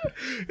God.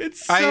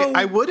 It's so...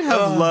 I would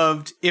have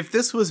loved, if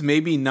this was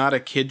maybe not a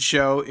kid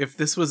show, if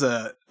this was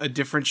a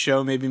different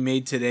show maybe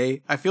made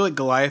today, I feel like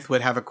Goliath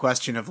would have a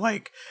question of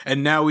like,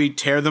 and now we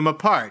tear them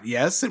apart,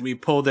 yes? And we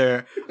pull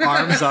their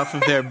arms off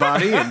of their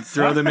body and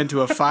throw them into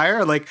a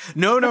fire? Like,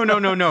 no,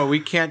 we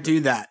can't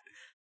do that.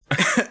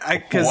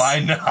 Why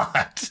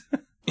not?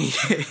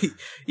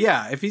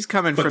 Yeah, if he's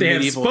coming but from they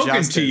medieval have spoken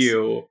justice. to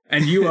you,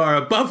 and you are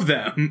above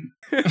them.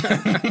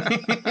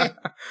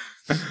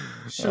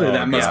 Surely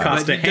that must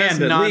cost a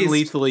hand at least.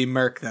 Non-lethally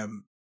murk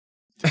them.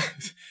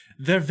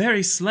 They're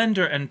very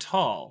slender and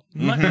tall,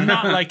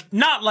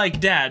 not like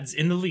dads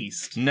in the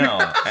least.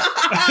 No.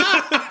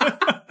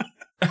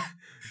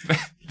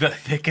 The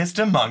thickest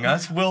among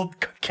us will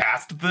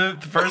cast the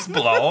first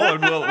blow,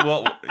 and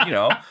we'll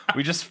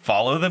we just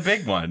follow the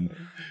big one.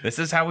 This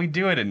is how we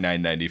do it in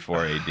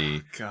 994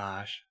 AD.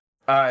 Gosh.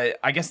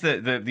 I guess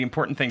the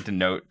important thing to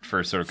note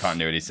for sort of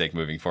continuity's sake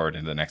moving forward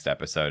into the next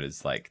episode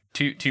is like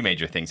two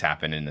major things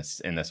happen in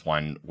this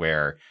one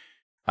where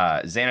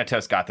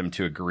Xanatos got them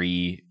to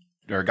agree,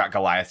 or got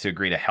Goliath to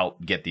agree to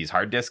help get these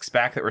hard disks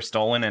back that were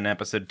stolen in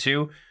episode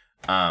 2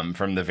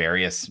 from the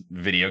various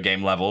video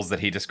game levels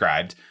that he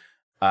described.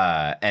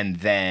 And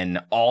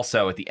then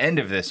also at the end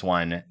of this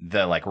one,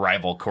 the like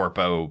rival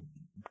corpo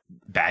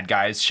bad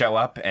guys show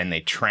up and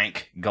they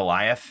trank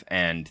Goliath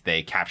and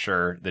they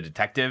capture the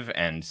detective,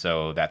 and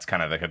so that's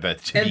kind of like a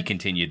to be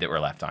continued that we're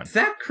left on.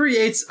 That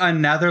creates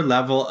another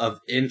level of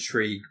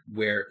intrigue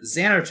where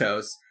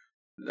Xanatos,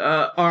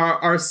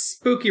 our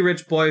spooky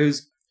rich boy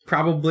who's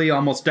probably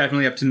almost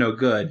definitely up to no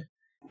good.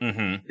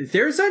 Mm-hmm.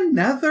 There's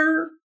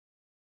another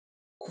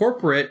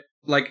corporate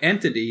like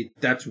entity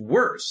that's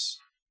worse.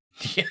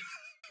 Yeah.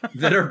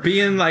 That are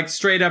being like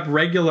straight up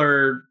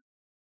regular,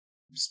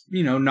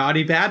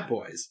 naughty bad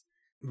boys.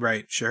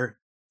 Right, sure.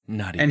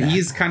 Naughty and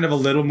he's kind of a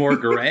little more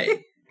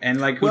gray. And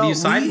like, who do you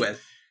side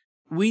with?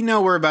 We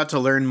know we're about to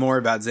learn more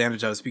about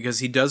Xanatos because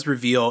he does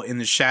reveal in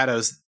the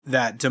shadows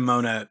that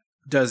Demona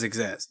does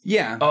exist.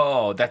 Yeah.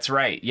 Oh, that's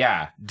right.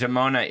 Yeah.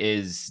 Demona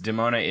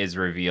is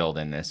revealed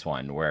in this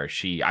one where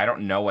I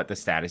don't know what the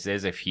status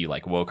is, if he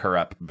like woke her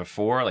up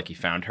before, like he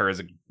found her as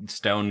a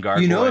stone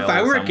gargoyle. You know, if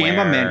I were a Game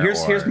On Man,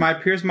 here's my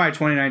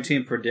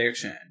 2019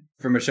 prediction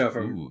from a show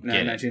from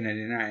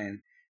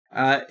 1999.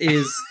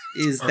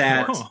 Is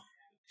that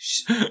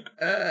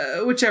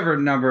whichever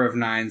number of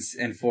 9s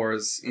and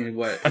 4s in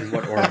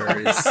what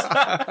order is.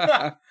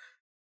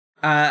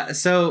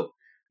 So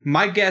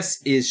my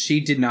guess is she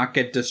did not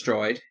get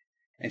destroyed,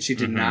 and she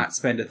did not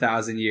spend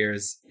 1,000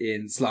 years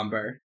in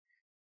slumber,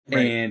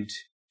 and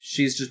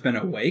she's just been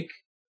awake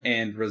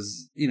and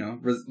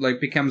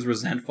becomes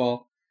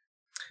resentful.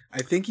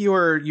 I think you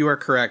are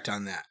correct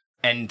on that.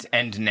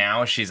 And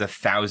now she's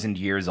 1,000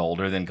 years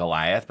older than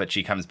Goliath, but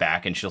she comes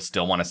back and she'll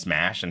still want to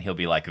smash, and he'll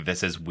be like,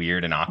 "This is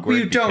weird and awkward."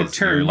 You don't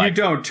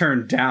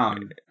turn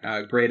down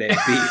grade A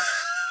beef.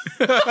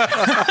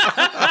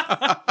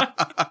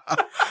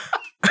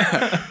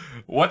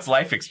 What's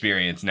life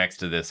experience next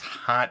to this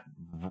hot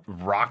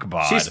rock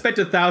bod? She spent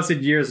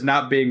 1,000 years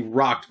not being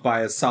rocked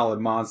by a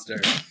solid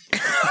monster.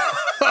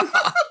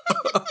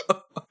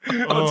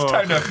 Well, it's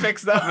time to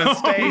fix that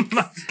mistake.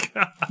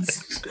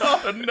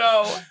 Oh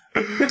no.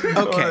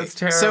 Okay.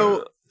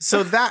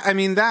 So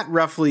that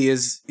roughly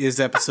is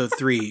episode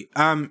 3.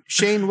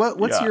 Shane,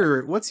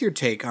 what's your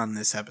take on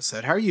this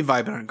episode? How are you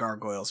vibing on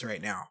gargoyles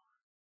right now?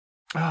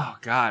 Oh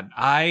God,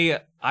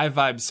 I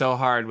vibe so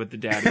hard with the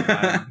daddy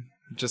vibe.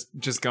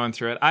 just going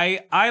through it.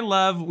 I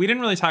love. We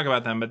didn't really talk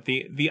about them, but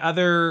the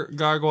other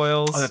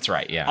gargoyles. Oh, that's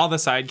right. Yeah. All the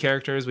side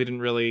characters. We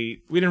didn't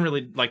really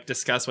like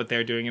discuss what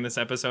they're doing in this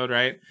episode,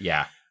 right?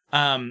 Yeah.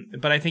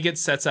 But I think it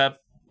sets up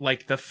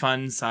like the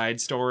fun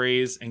side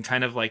stories and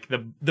kind of like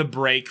the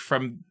break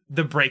from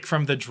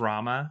the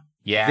drama.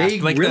 Yeah. They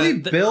like really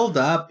build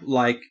up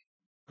like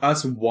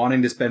us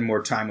wanting to spend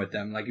more time with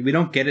them. Like we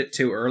don't get it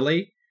too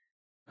early.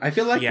 I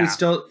feel like we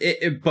still,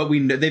 but we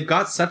know they've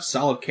got such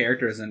solid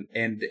characters and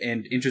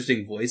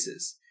interesting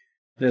voices.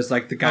 There's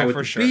like the guy with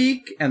the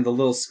beak and the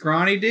little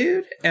scrawny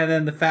dude, and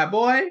then the fat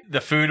boy, the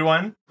food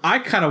one. I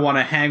kind of want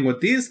to hang with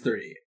these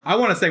three. I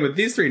want to stay with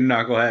these three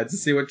knuckleheads and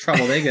see what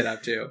trouble they get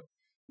up to.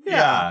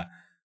 Yeah.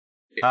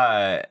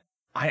 I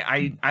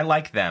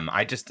like them.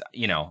 I just,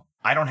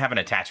 I don't have an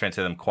attachment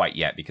to them quite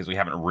yet because we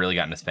haven't really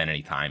gotten to spend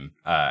any time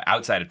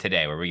outside of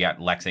today, where we got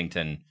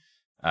Lexington.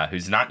 Who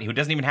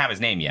doesn't even have his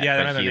name yet,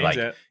 but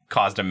he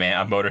caused a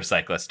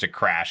motorcyclist to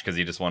crash because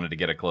he just wanted to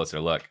get a closer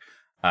look.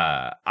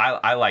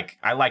 I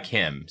like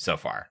him so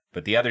far,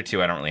 but the other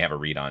two I don't really have a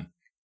read on.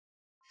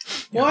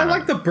 Well, I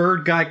like the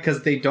bird guy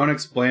because they don't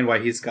explain why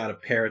he's got a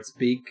parrot's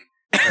beak.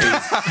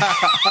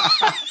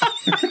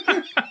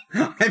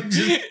 I'm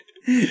just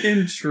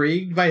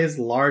intrigued by his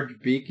large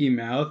beaky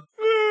mouth.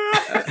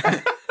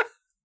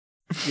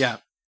 Yeah,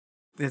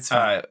 it's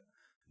fine.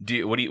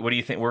 What do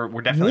you think? We're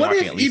definitely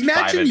watching at least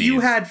 5 of these.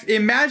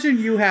 Imagine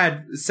you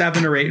had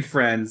 7 or 8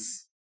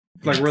 friends,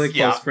 like really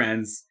close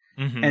friends,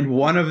 and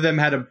one of them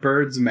had a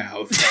bird's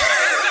mouth.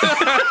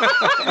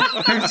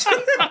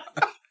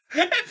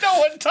 And no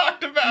one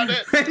talked about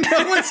it. And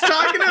no one's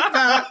talking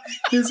about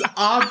he's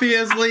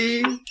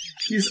obviously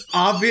it's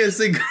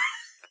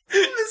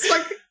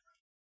like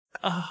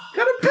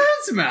got a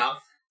bird's mouth.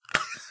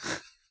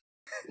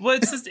 Well,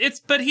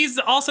 but he's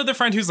also the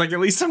friend who's like, at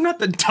least I'm not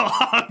the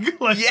dog.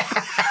 Like, yeah,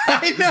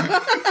 I know.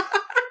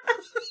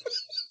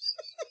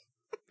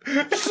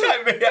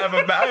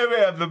 I may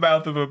have the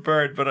mouth of a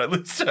bird, but at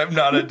least I'm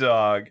not a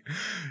dog.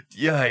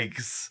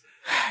 Yikes!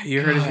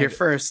 You heard it here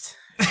first.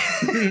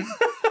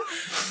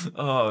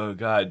 Oh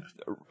God,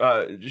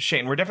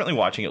 Shane, we're definitely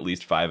watching at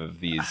least 5 of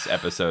these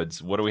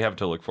episodes. What do we have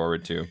to look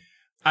forward to?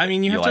 I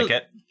mean, you have like to,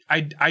 it?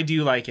 I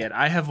do like it.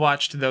 I have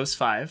watched those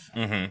 5.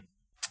 Mm-hmm.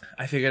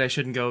 I figured I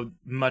shouldn't go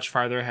much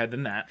farther ahead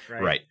than that,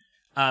 right?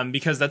 Right.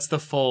 Because that's the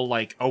full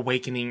like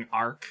awakening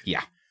arc.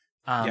 Yeah.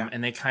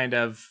 And they kind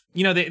of,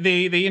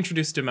 they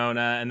introduce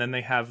Demona, and then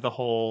they have the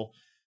whole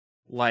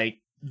like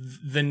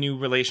the new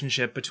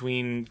relationship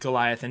between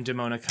Goliath and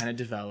Demona kind of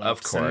develops.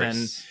 Of course. And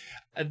then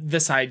the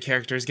side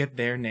characters get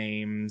their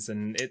names,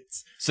 and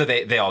it's so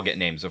they all get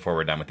names before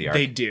we're done with the arc.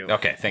 They do.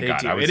 Okay, thank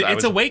God.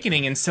 It's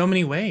awakening in so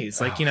many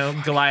ways, like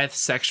Goliath's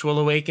sexual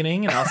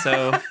awakening, and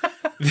also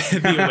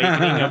the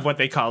awakening of what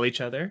they call each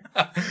other.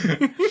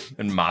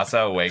 And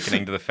Masa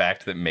awakening to the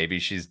fact that maybe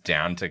she's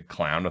down to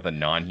clown with a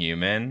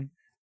non-human.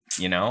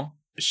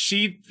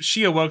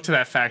 She awoke to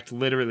that fact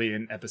literally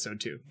in episode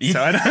 2.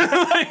 So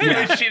I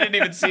don't, she didn't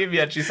even see him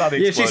yet. She saw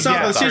the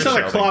explosion. She saw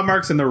the claw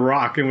marks in the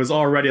rock and was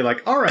already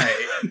like, all right.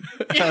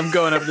 I'm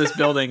going up this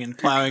building and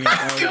plowing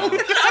it down.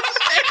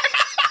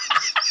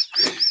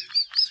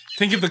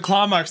 Think of the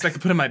claw marks I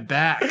could put in my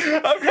back.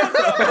 I'm going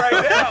up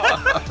right now.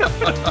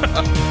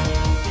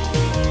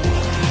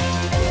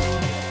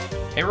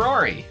 Hey,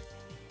 Rory.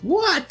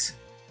 What?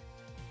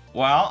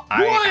 Well,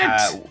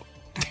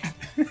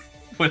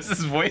 what's this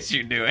voice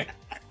you're doing?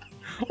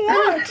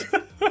 What?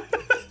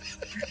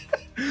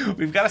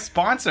 We've got a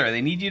sponsor.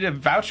 They need you to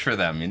vouch for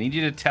them. They need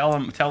you to tell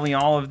me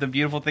all of the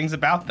beautiful things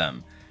about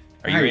them.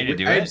 Are you ready to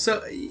do it?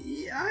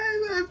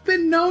 I've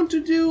been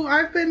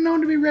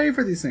known to be ready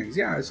for these things.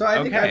 Yeah, so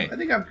I think I'm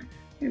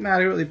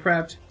adequately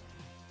prepped.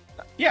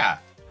 Yeah,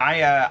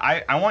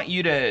 I want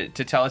you to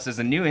tell us, as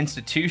a new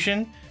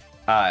institution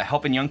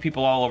helping young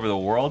people all over the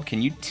world,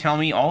 can you tell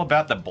me all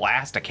about the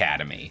Blast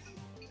Academy?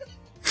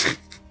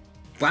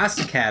 Blast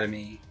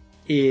Academy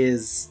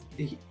is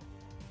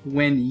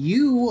when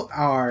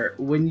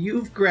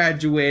you've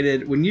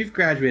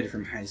graduated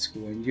from high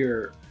school and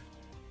you're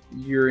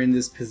in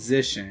this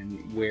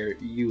position where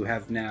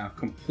you've now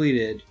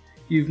completed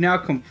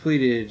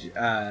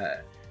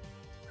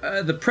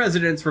the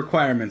president's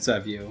requirements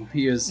of you.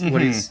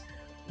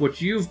 What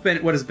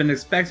has been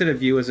expected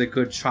of you as a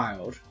good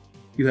child,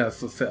 you have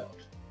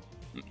fulfilled.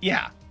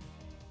 Yeah.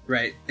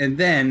 Right. And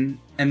then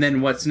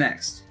what's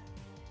next?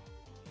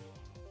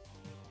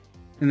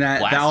 And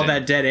that all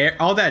that dead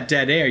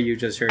air you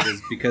just heard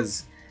is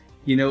because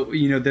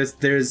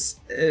there's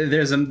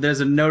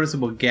a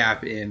noticeable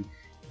gap in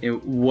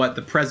what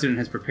the president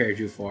has prepared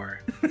you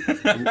for.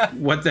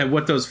 what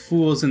those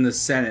fools in the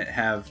Senate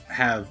have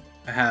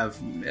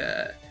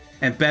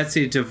and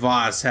Betsy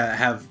DeVos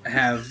have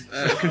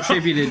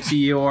contributed to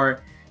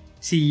your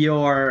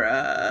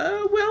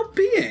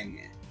well-being.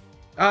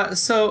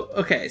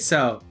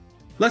 So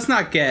let's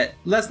not get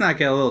a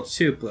little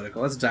too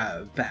political. Let's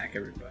dive back,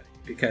 everybody,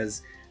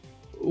 because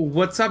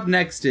what's up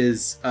next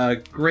is a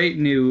great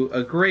new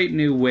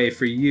way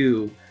for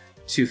you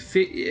to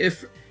fit.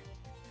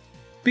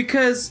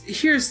 Because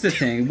here's the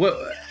thing,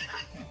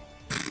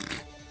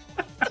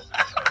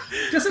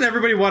 doesn't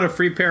everybody want a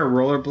free pair of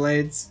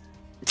rollerblades?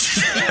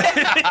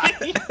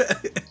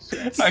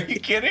 Are you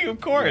kidding? Of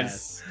course.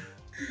 Yes.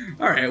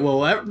 All right.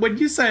 Well, when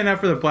you sign up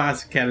for the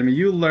Blast Academy,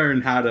 you learn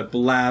how to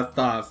blast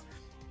off,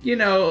 in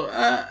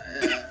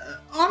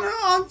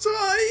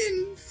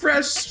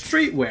fresh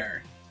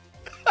streetwear,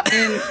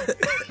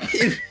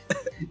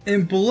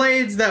 in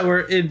blades that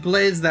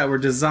were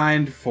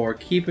designed for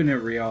keeping it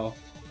real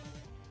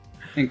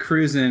and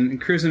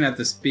cruising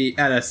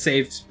at a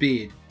safe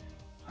speed.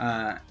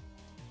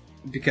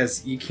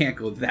 Because you can't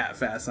go that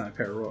fast on a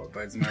pair of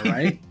rollerblades, am I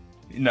right?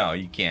 No,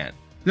 you can't.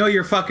 No,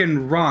 you're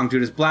fucking wrong,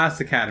 dude. It's Blast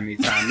Academy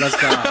time. Let's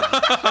go.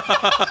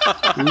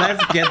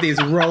 Let's get these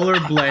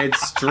rollerblades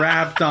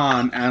strapped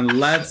on and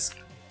let's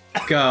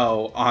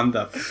go on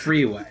the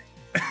freeway.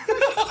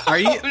 Are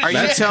you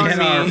telling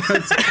me?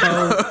 Let's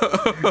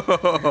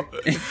go.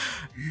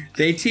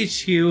 They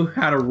teach you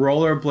how to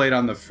rollerblade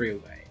on the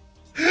freeway.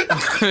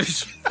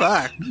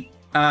 Fuck.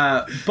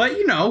 But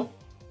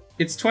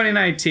it's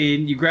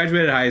 2019. You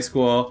graduated high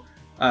school.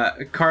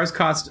 Cars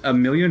cost $1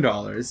 million,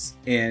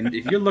 and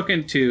if you're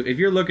looking to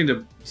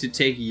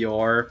take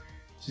your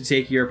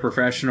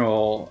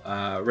professional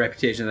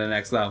reputation to the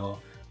next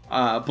level,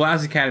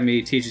 Blast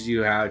Academy teaches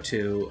you how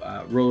to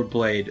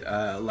rollerblade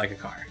like a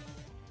car,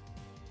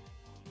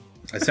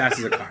 as fast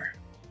as a car.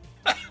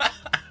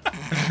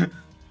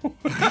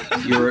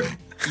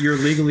 You're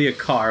legally a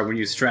car when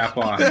you strap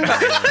on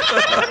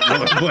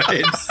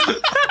rollerblades.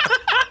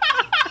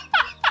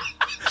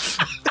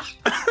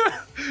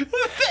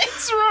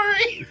 Thanks,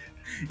 Rory.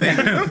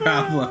 No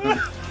problem.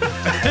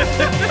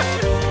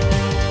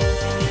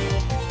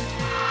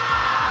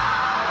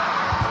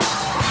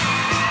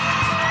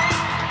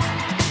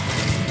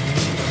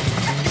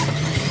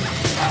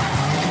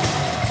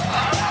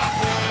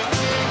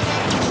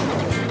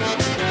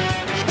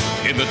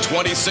 In the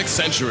 26th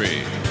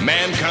century,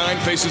 mankind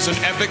faces an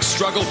epic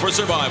struggle for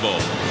survival.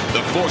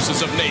 The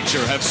forces of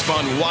nature have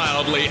spun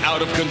wildly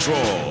out of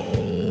control.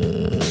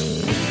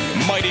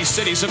 Mighty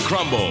cities have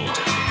crumbled,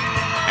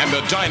 and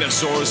the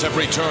dinosaurs have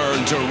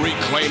returned to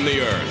reclaim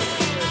the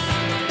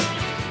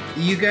Earth.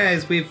 You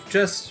guys, we've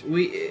just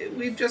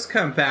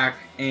come back,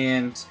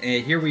 and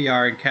here we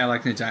are in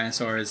Cadillac and the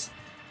Dinosaurs.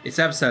 It's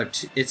episode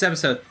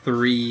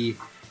 3.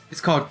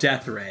 It's called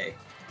Death Ray,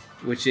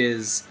 which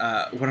is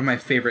one of my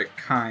favorite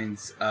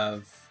kinds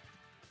of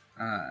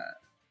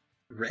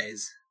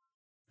rays.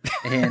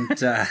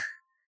 And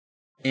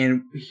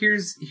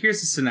here's a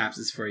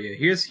synopsis for you.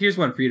 Here's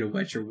one for you to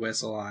wet your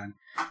whistle on.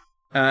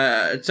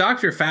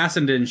 Dr.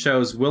 Fassenden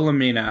shows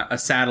Wilhelmina a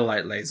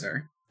satellite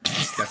laser.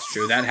 That's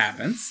true. That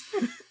happens.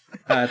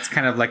 It's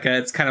kind of like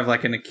an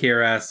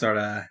Akira sort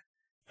of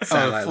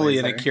satellite fully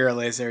laser. an Akira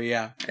laser.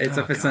 Yeah.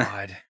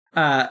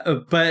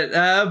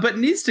 But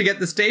needs to get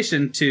the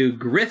station to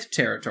Grith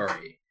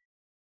territory.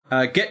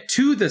 Get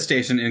to the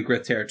station in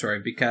Grith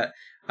territory because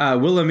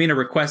Wilhelmina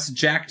requests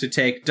Jack to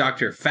take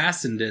Dr.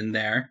 Fassenden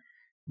there.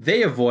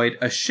 They avoid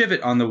a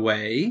Shivet on the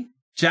way.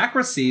 Jack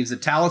receives a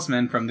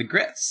talisman from the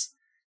Griths.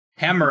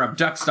 Hammer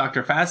abducts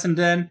Dr.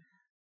 Fassenden,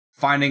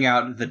 finding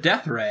out about the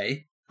Death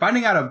Ray.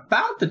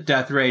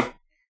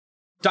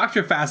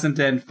 Dr.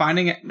 Fassenden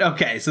finding it.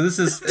 Okay, so this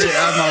is.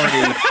 I'm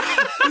already.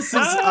 This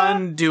is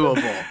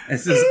undoable.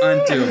 This is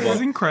undoable. This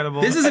is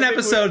incredible. This is an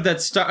episode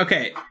that's.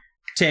 Okay,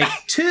 take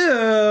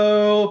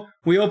 2.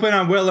 We open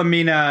on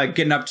Wilhelmina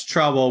getting up to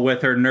trouble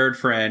with her nerd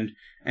friend,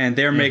 and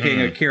they're making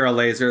Akira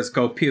lasers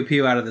go pew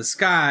pew out of the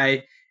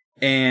sky.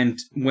 And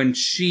when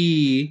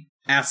she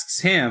asks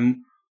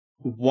him,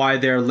 why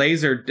their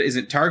laser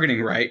isn't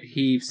targeting right,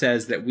 he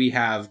says that we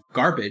have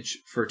garbage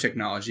for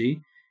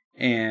technology,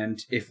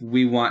 and if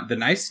we want the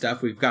nice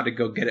stuff, we've got to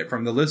go get it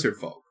from the lizard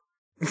folk.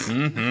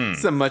 Mm-hmm.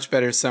 It's a much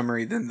better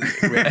summary than the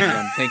written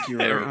one. Thank you,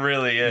 Rory. It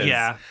really is.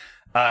 Yeah.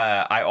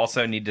 I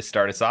also need to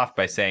start us off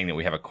by saying that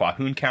we have a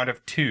Quahoon count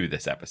of 2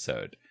 this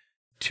episode.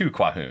 2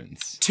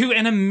 Quahoons. 2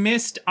 and a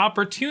missed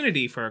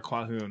opportunity for a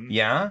Quahoon.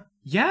 Yeah?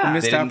 Yeah. A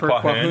missed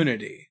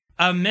opportunity.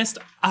 A missed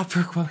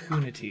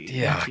opportunity.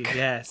 Yeah.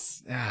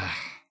 Yes.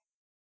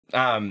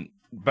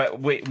 But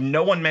wait,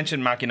 no one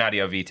mentioned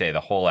Machinatio Vitae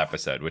the whole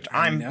episode, which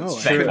I'm I thankful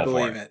couldn't for.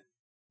 believe it.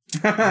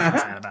 I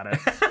was sad about it.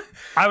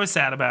 I was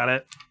sad about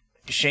it.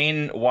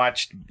 Shane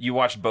watched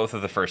both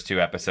of the first 2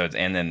 episodes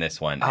and then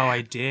this one. Oh,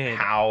 I did.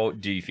 How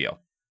do you feel?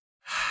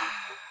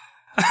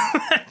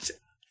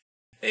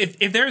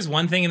 If there is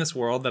one thing in this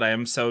world that I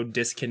am so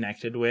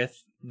disconnected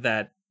with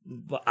that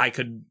I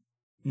could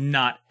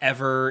not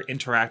ever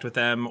interact with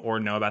them or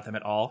know about them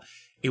at all,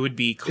 it would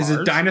be Cars. Is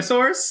it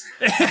dinosaurs?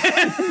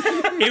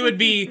 It would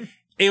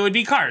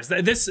be Cars.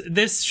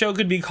 This show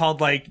could be called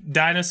like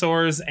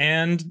Dinosaurs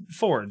and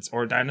Fords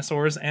or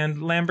Dinosaurs and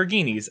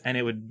Lamborghinis, and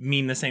it would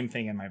mean the same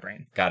thing in my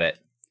brain. Got it.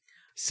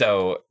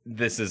 So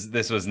this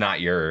was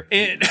not your.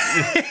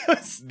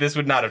 This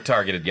would not have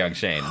targeted young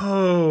Shane.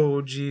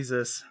 Oh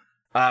Jesus!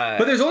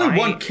 But there's only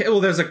one.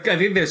 Well, I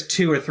think there's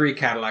 2 or 3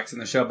 Cadillacs in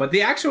the show, but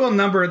the actual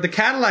number, the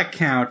Cadillac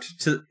count,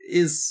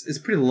 is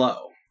pretty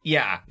low.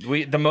 Yeah,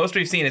 the most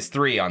we've seen is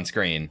 3 on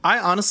screen. I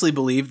honestly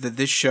believe that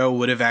this show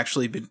would have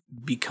actually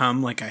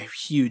become like a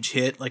huge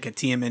hit, like a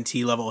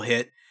TMNT level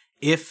hit,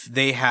 if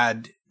they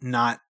had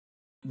not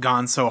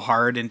gone so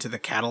hard into the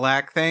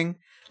Cadillac thing.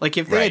 Like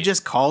if they had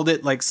just called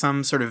it like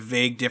some sort of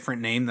vague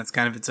different name that's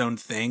kind of its own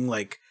thing,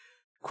 like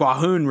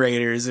Quahoon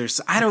Raiders or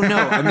I don't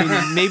know. I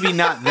mean, maybe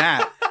not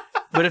that.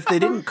 But if they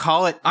didn't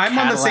call it I'm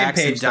on the same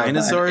page, and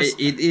dinosaurs,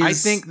 it is... I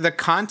think the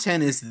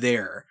content is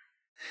there.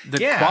 The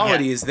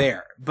quality is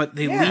there, but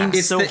they lean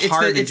so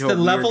hard into it's the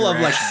level of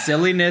like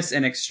silliness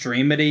and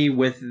extremity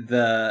with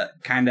the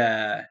kind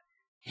of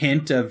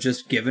hint of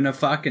just giving a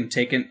fuck and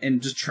taking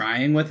and just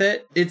trying with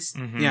it. It's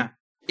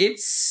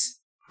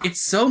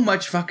it's so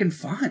much fucking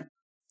fun.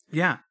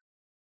 Yeah.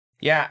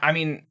 Yeah, I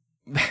mean,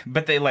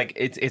 but they like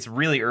it's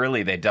really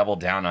early. They double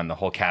down on the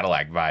whole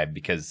Cadillac vibe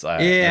because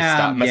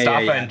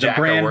Mustafa and Jack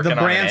are working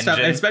on an stuff,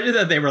 engine. especially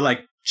that they were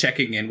like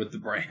checking in with the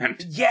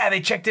brand. Yeah, they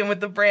checked in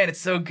with the brand.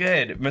 It's so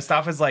good.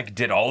 Mustafa's like,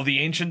 did all the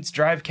ancients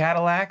drive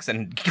Cadillacs?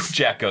 And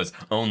Jack goes,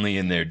 only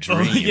in their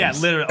dreams. Yeah,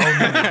 literally,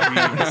 only in their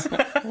dreams.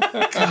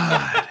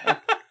 God.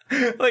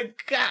 Like,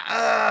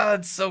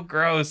 God, it's so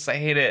gross. I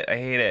hate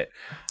it.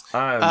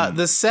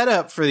 The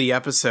setup for the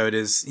episode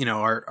is,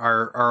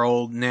 our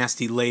old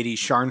nasty lady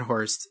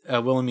Scharnhorst,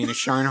 Wilhelmina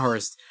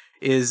Scharnhorst,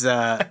 is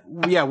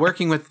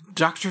working with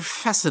Dr.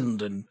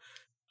 Fessenden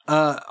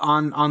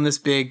on this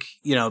big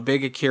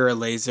Akira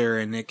laser,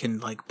 and it can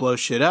like blow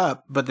shit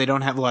up, but they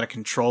don't have a lot of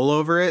control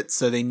over it,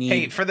 so they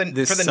need for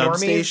the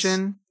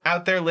substation. Normies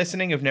out there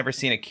listening who've never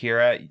seen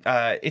Akira.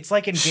 It's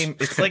like in game.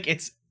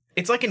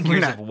 It's like in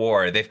Gears of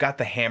War. They've got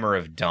the Hammer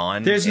of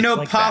Dawn. There's no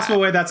like possible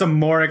way that's a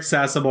more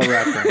accessible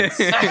reference.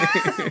 Are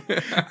you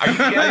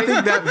kidding? I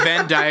think that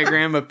Venn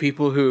diagram of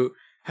people who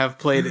have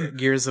played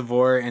Gears of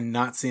War and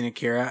not seen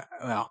Akira,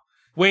 well...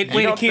 Wait,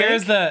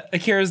 Akira's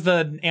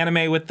the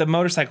anime with the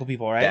motorcycle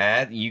people,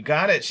 right? You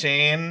got it,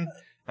 Shane.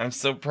 I'm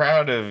so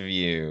proud of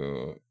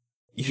you.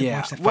 You should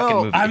watch that fucking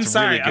movie. I'm It's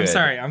sorry. really good.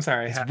 I'm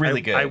sorry. It's really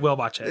good. I will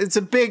watch it. It's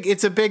a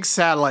big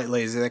satellite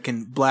laser that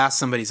can blast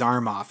somebody's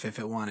arm off if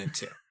it wanted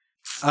to.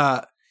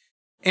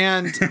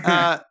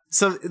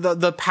 So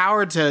the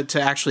power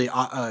to actually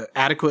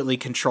adequately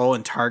control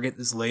and target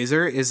this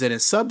laser is in a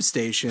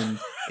substation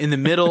in the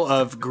middle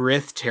of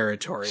Grith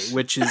territory,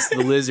 which is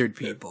the lizard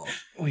people.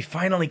 We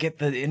finally get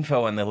the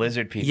info on the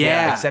lizard people.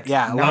 Yeah, except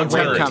a long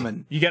time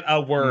coming. You get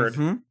a word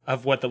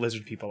of what the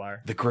lizard people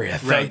are. The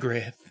Grith. The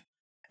Grith.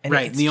 And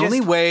right. The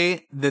only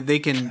way that they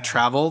can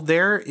travel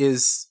there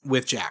is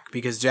with Jack,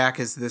 because Jack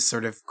is this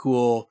sort of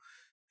cool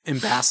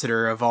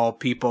ambassador of all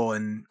people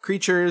and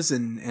creatures,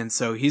 and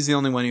so he's the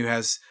only one who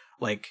has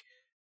like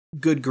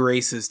good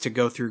graces to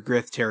go through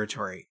Grith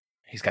territory.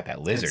 He's got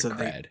that lizard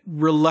cred.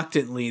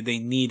 They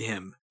need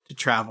him to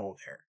travel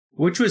there,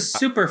 which was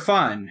super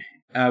fun.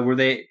 Where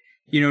they,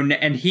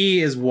 and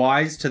he is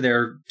wise to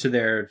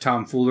their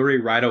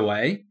tomfoolery right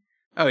away.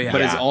 Oh yeah,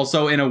 but is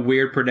also in a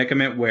weird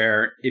predicament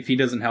where if he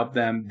doesn't help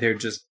them, they're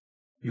just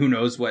who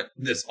knows what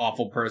this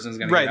awful person is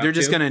going to right. They're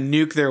just going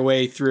to nuke their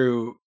way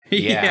through.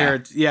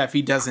 If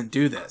he doesn't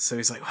do this, so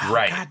he's like,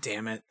 wow, God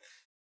damn it.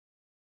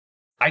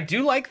 I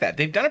do like that.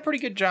 They've done a pretty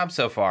good job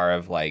so far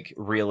of like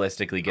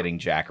realistically getting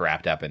Jack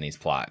wrapped up in these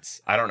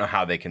plots. I don't know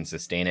how they can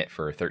sustain it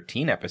for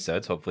 13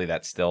 episodes. Hopefully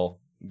that's still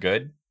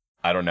good.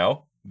 I don't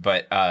know.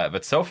 But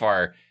so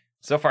far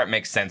it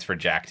makes sense for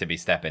Jack to be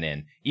stepping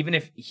in. Even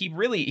if he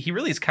really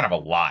is kind of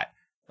a lot.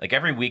 Like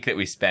every week that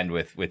we spend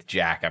with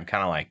Jack, I'm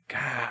kind of like,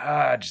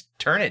 just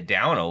turn it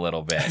down a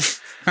little bit.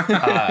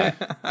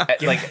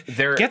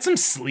 Get some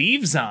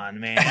sleeves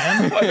on,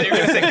 man. Well, they're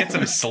gonna say get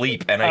some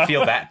sleep, and I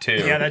feel that too.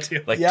 Yeah, that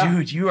too. Like,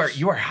 dude, you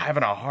are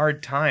having a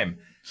hard time.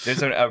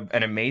 There's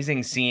an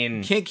amazing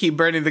scene. Can't keep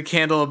burning the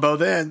candle at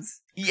both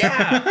ends.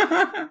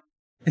 Yeah.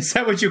 Is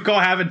that what you call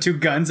having two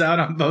guns out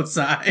on both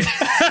sides?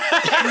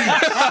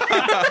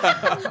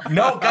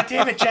 No,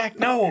 goddammit, Jack,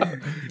 no.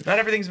 Not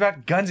everything's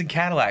about guns and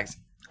Cadillacs.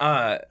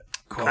 I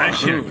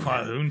should have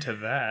Quahoon to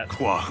that.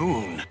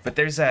 Quahoon. But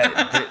there's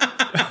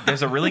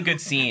a really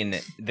good scene.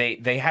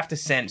 They have to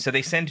send, so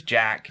they send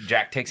Jack.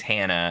 Jack takes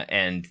Hannah,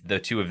 and the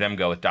two of them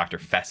go with Dr.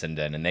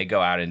 Fessenden, and they go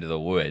out into the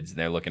woods, and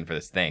they're looking for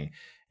this thing.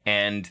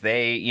 And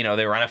they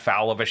run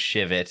afoul of a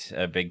Shivet,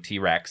 a big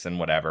T-Rex, and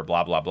whatever,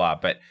 blah, blah, blah.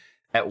 But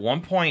at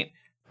one point,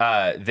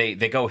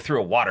 they go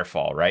through a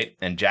waterfall, right?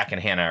 And Jack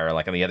and Hannah are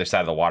like on the other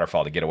side of the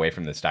waterfall to get away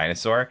from this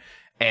dinosaur.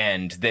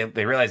 And they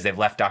realize they've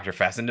left Dr.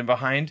 Fessenden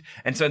behind.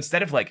 And so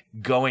instead of like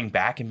going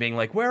back and being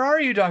like, where are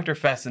you, Dr.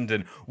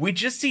 Fessenden? We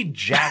just see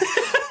Jack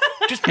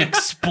just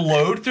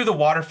explode through the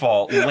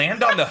waterfall,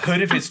 land on the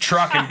hood of his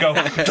truck and go,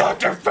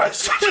 Dr.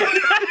 Fessenden!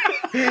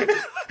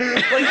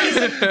 Like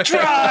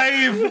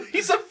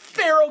he's a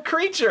feral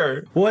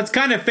creature. Well, it's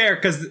kind of fair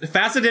because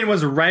Fessenden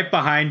was right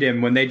behind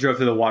him when they drove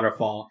through the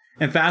waterfall.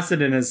 And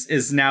Fessenden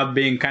is now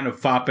being kind of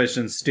foppish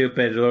and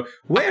stupid.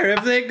 Where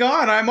have they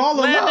gone? I'm all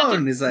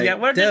alone. He's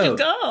like, where did you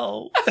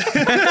go?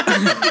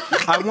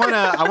 I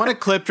want a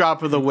clip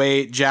drop of the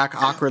way Jack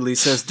awkwardly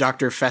says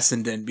Dr.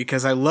 Fessenden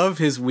because I love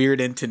his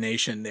weird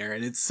intonation there,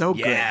 and it's so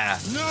good.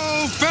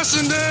 No,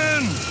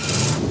 Fessenden!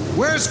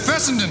 Where's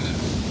Fessenden?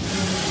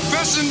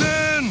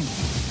 Fessenden!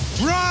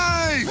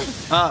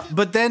 Drive!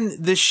 But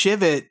then the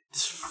Shivet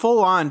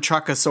full on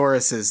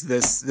Truckosauruses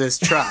this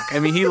truck. I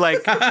mean, he like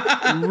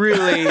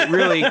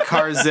really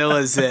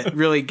Carzillas it.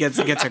 Really gets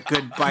a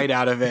good bite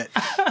out of it,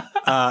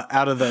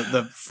 out of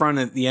the front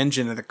of the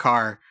engine of the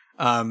car.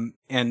 And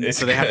it's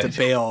so they have good. to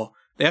bail.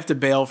 They have to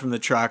bail from the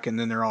truck, and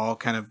then they're all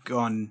kind of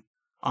going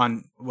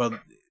on. Well,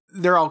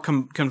 they're all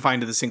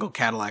confined to the single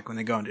Cadillac when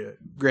they go into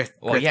Griff.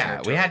 Well, Griff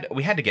yeah, territory.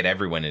 we had to get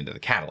everyone into the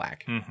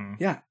Cadillac. Mm-hmm.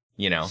 Yeah.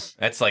 You know,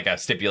 that's like a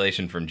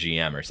stipulation from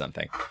GM or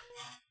something.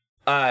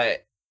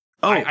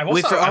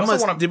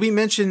 Did we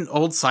mention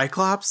Old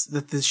Cyclops?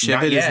 That this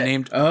Shivet is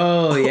named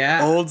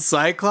Old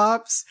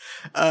Cyclops?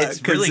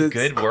 It's really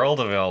good world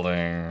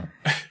building.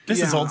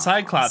 This is Old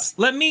Cyclops.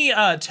 Let me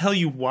tell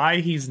you why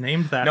he's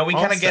named that. No, we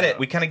kind of get it.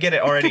 We kind of get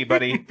it already,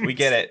 buddy. We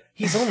get it.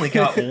 He's only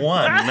got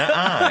one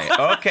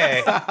eye.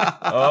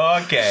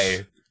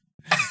 Okay.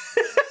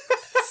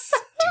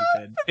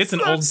 It's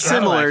an old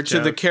similar Cadillac to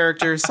the joke.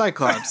 character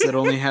Cyclops that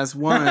only has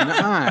one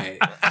eye.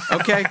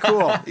 Okay,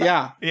 cool.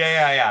 Yeah.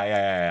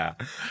 Yeah.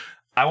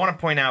 I want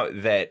to point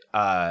out that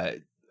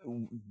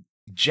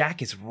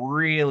Jack is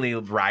really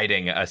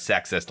riding a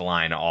sexist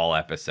line all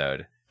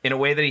episode in a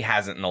way that he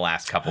hasn't in the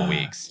last couple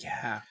weeks.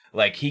 Yeah.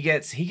 Like he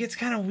gets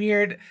kind of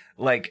weird,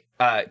 like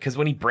because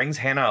when he brings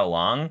Hannah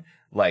along,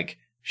 like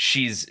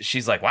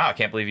she's like, wow, I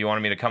can't believe you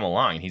wanted me to come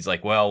along. And he's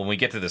like, well, when we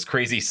get to this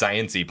crazy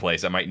science-y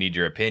place, I might need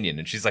your opinion.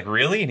 And she's like,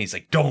 really? And he's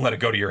like, don't let it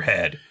go to your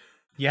head.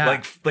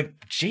 Yeah.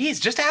 Like, geez,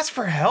 just ask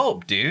for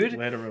help, dude.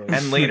 Literally.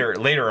 And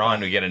later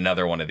on, we get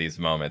another one of these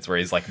moments where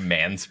he's like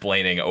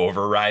mansplaining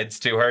overrides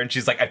to her, and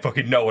she's like, I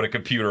fucking know what a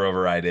computer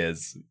override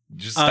is.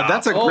 Just stop.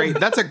 That's a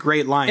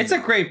great line. It's a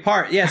great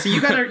part. Yeah, so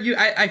you gotta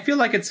I feel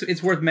like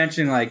it's worth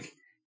mentioning, like,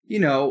 you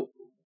know,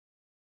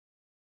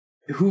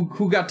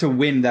 who got to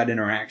win that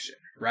interaction,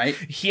 right?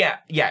 Yeah,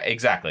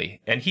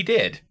 exactly. And he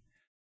did.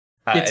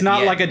 It's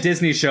not like a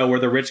Disney show where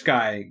the rich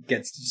guy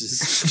gets to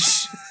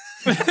just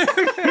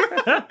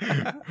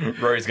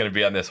Rory's gonna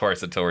be on this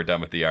horse until we're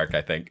done with the arc,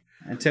 I think.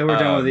 Until we're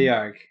done with the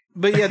arc.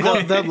 But yeah,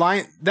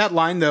 that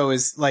line though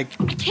is like,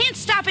 I can't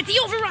stop it. The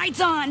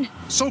override's on.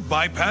 So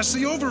bypass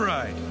the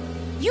override.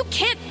 You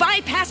can't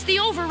bypass the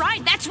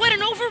override. That's what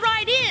an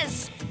override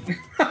is.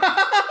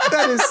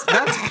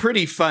 that's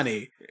pretty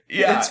funny.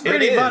 Yeah, it's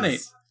pretty funny.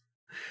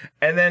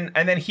 And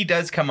then he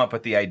does come up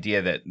with the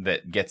idea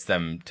that gets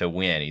them to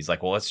win. He's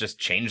like, well, let's just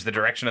change the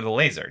direction of the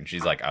laser. And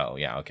she's like, oh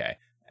yeah, okay.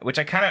 Which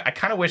I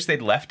kind of wish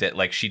they'd left it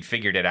like she'd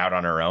figured it out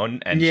on her own,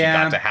 and she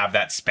got to have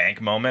that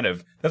spank moment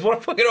of that's what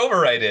a fucking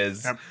override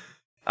is.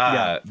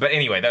 Yep. But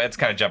anyway, that's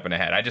kind of jumping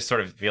ahead. I just sort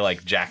of feel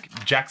like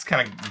Jack's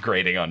kind of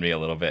grating on me a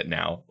little bit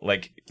now.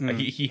 Like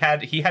he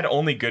had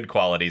only good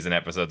qualities in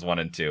episodes 1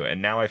 and 2,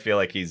 and now I feel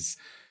like he's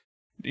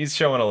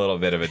showing a little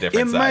bit of a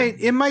different side.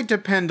 It might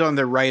depend on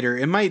the writer.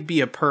 It might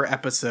be a per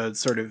episode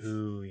sort of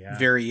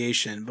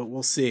variation, but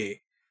we'll see.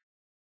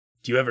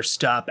 Do you ever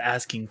stop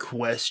asking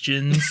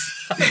questions?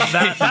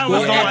 that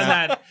was the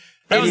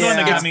one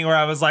that got me where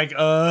I was like,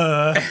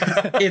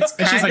 It's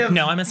and she's like,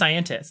 no, I'm a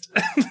scientist.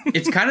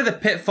 It's kind of the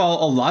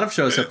pitfall a lot of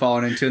shows have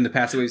fallen into in the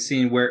past that we've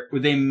seen, where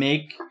they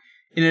make,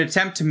 in an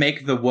attempt to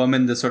make the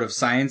woman the sort of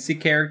science-y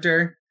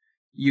character,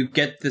 you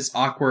get this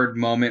awkward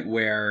moment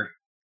where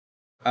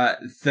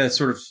the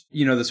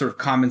sort of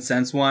common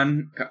sense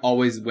one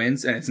always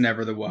wins, and it's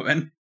never the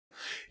woman.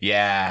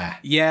 Yeah.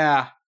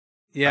 Yeah.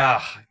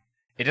 Yeah.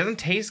 It doesn't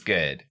taste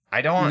good.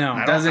 It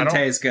doesn't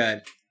taste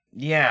good.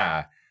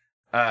 Yeah.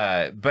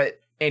 But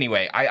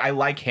anyway, I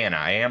like Hannah.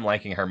 I am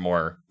liking her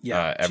more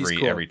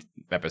every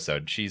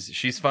episode.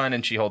 She's fun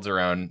and she holds her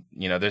own.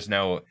 There's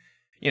no,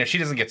 she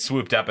doesn't get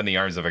swooped up in the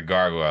arms of a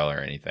gargoyle or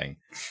anything.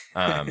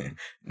 Though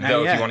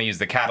if you want to use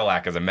the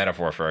Cadillac as a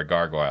metaphor for a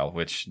gargoyle,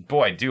 which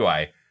boy do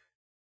I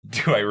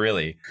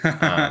really.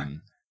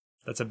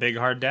 That's a big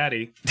hard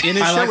daddy.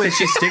 I like that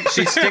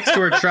she sticks to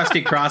her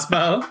trusty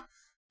crossbow.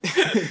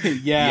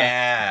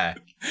 Yeah.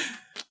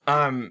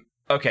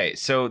 Okay,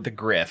 so the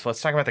Griff.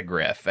 Let's talk about the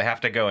Griff. They have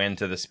to go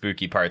into the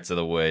spooky parts of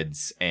the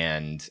woods,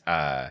 and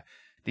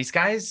these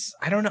guys,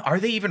 I don't know, are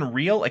they even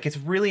real? Like, it's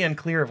really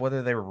unclear of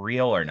whether they're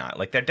real or not.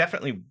 Like, they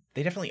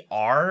definitely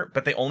are,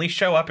 but they only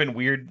show up in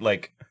weird,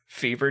 like,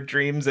 fever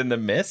dreams in the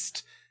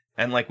mist,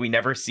 and, like, we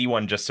never see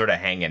one just sort of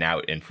hanging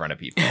out in front of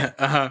people.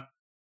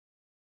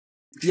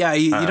 Yeah,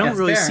 you don't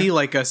really see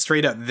like a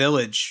straight up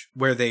village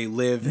where they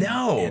live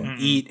and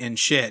eat and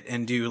shit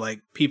and do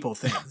like people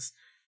things.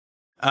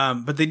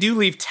 But they do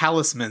leave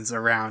talismans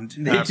around.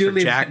 They do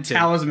leave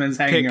talismans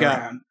hanging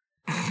around.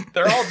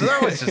 They're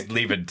always just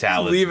leaving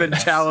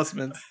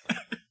talismans.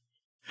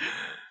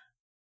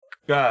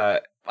 I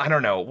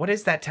don't know. What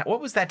is that?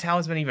 What was that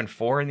talisman even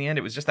for in the end?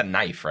 It was just a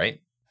knife,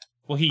 right?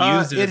 Well, he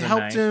used it. It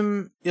helped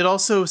him. It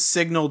also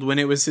signaled when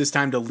it was his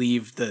time to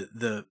leave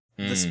the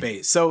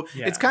space. So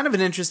it's kind of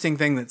an interesting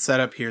thing that's set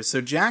up here.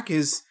 So Jack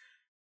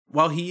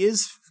while he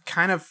is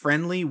kind of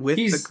friendly with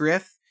the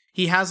Griff,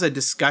 he has a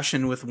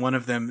discussion with one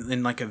of them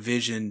in like a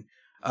vision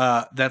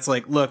that's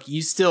like, look,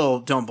 you still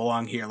don't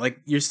belong here.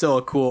 Like, you're still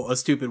a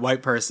stupid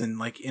white person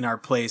like in our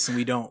place, and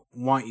we don't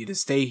want you to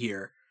stay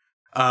here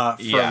for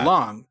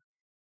long.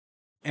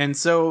 And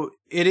so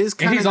it is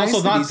kind of nice. He's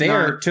also not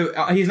there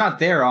he's not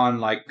there on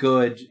like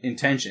good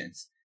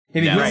intentions. I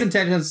mean, his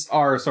intentions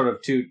are sort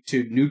of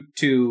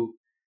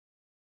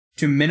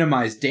to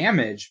minimize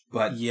damage,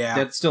 but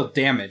that's still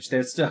damage.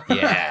 There's still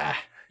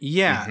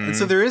Yeah, and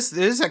so there is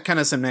that kind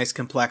of some nice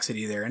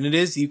complexity there, and it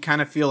is, you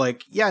kind of feel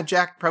like,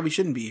 Jack probably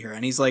shouldn't be here,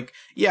 and he's like,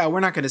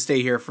 we're not going to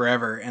stay here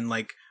forever and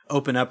like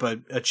open up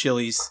a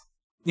Chili's,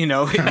 in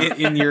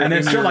your. And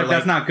they're still like,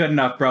 that's not good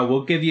enough,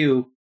 bro.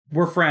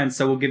 We're friends,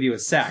 so we'll give you a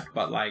sec,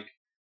 but like,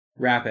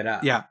 wrap it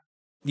up.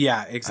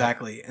 Yeah,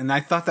 exactly. And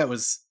I thought that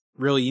was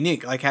really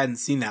unique. Like, I hadn't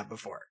seen that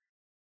before.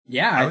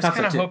 Yeah, I was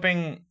kind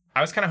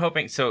of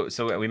hoping. So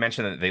we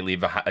mentioned that they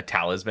leave a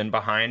talisman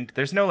behind.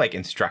 There's no like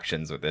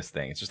instructions with this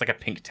thing. It's just like a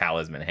pink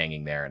talisman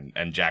hanging there,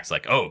 and Jack's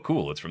like, "Oh,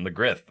 cool! It's from the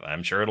Griff.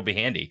 I'm sure it'll be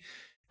handy."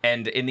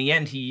 And in the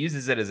end, he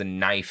uses it as a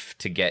knife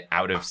to get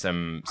out of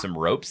some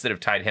ropes that have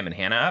tied him and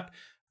Hannah up.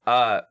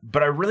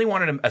 But I really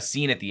wanted a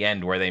scene at the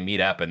end where they meet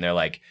up and they're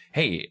like,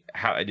 "Hey,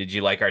 how did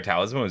you like our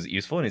talisman? Was it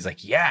useful?" And he's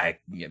like, "Yeah,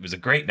 it was a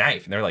great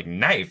knife." And they're like,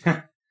 "Knife."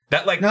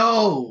 That like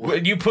no,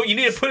 you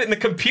need to put it in the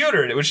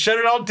computer and it would shut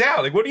it all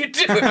down. Like, what are you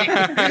doing?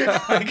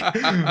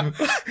 I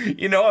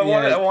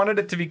wanted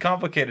it to be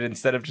complicated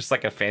instead of just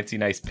like a fancy,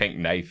 nice pink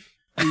knife.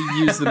 You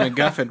used the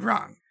MacGuffin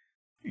wrong.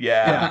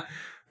 Yeah.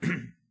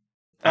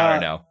 I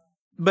don't know.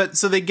 But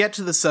so they get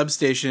to the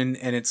substation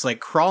and it's like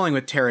crawling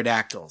with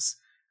pterodactyls.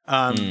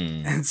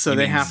 And so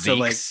they have to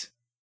like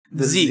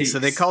the Zeeks. So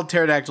they called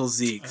pterodactyls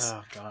Zeeks.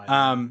 Oh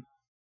god.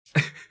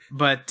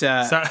 But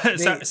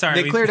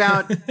sorry, they cleared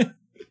out.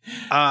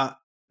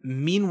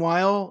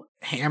 Meanwhile,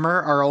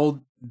 Hammer, our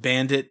old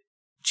bandit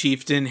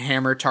chieftain,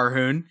 Hammer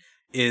Tarhoon,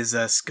 is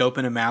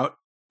scoping him out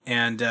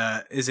and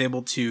is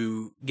able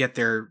to get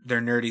their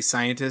nerdy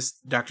scientist,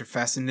 Dr.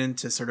 Fessenden,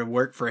 to sort of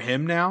work for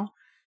him now.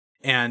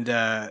 And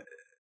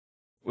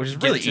which is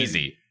really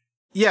easy.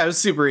 Yeah, it was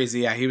super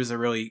easy. Yeah, he was a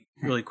really,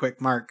 really quick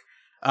mark.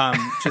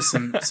 Just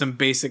some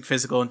basic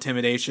physical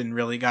intimidation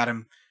really got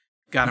him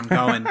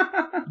going.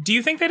 Do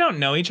you think they don't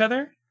know each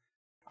other?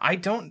 I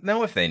don't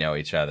know if they know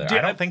each other. I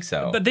don't think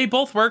so. But they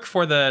both work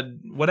for the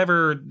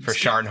whatever for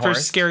Scharnhorst, for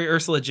Scary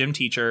Ursula gym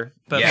teacher.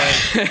 But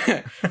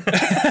yeah.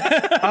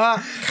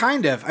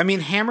 Kind of. I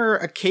mean, Hammer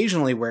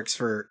occasionally works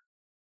for.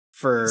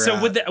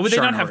 So would they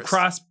not have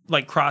crossed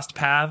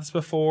paths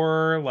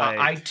before? Like,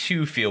 I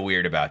too feel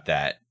weird about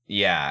that.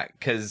 Yeah,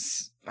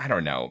 because I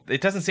don't know.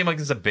 It doesn't seem like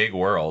there's a big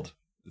world.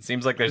 It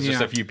seems like there's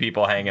just a few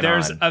people hanging on.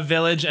 There's a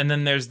village, and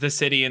then there's the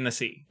city and the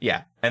sea.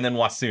 Yeah, and then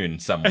Wassoon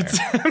somewhere.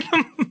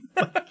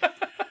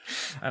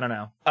 I don't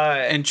know.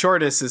 And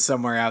Chortus is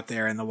somewhere out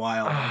there in the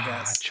wild, I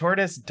guess.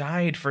 Chortus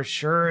died for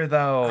sure,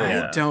 though.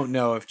 I don't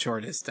know if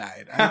Chortus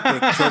died. I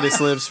think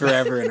Chortus lives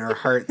forever in our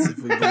hearts, if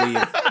we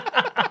believe.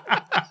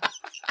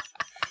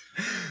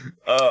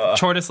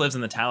 Chortus lives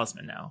in the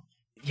talisman now.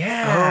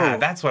 Yeah,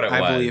 that's what it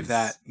was. I believe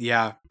that.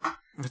 Yeah.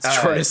 It's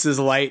Chortus's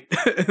light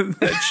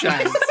that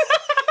shines.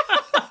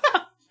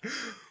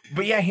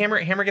 But yeah,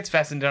 Hammer gets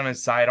fastened on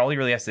his side. All he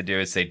really has to do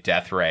is say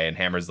death ray, and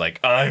Hammer's like,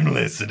 I'm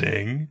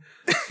listening.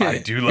 I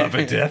do love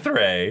a death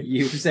ray.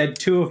 You said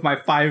 2 of my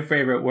 5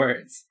 favorite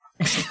words.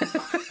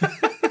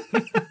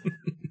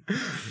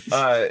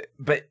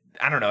 But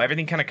I don't know.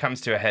 Everything kind of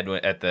comes to a head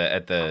at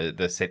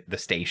the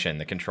station,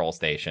 the control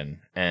station,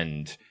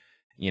 and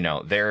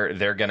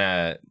they're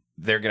gonna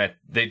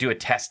they do a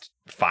test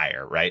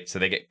fire, right? So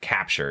they get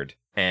captured,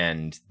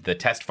 and the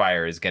test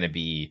fire is going to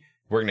be,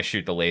 we're going to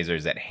shoot the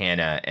lasers at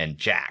Hannah and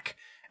Jack,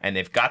 and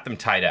they've got them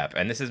tied up.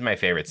 And this is my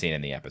favorite scene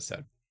in the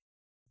episode.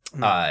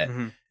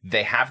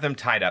 They have them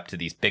tied up to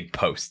these big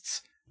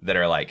posts that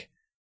are like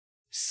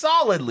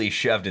solidly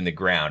shoved in the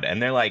ground,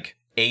 and they're like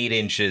 8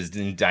 inches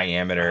in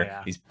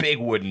diameter. These big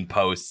wooden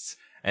posts,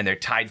 and they're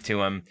tied to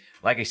them.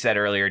 Like I said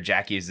earlier,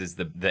 Jack uses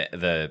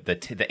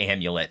the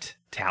amulet,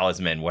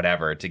 talisman,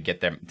 whatever, to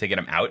get them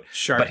out.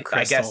 But crystal.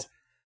 I guess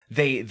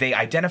they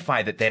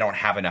identify that they don't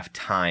have enough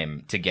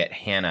time to get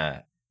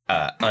Hannah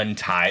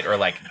untied or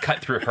like cut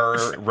through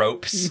her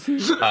ropes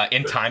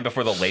in time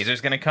before the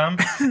laser's gonna come,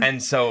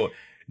 and so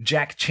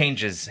Jack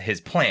changes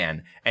his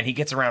plan, and he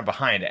gets around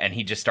behind, and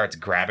he just starts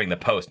grabbing the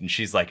post, and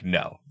she's like,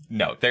 no,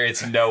 there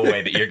is no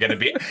way that you're going to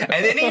be...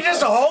 And then he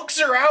just hulks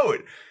her out.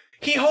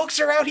 He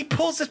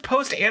pulls this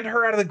post and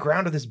her out of the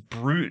ground with this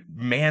brute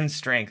man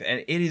strength,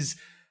 and it is...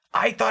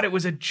 I thought it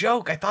was a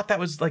joke. I thought that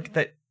was like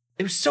that...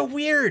 It was so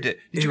weird.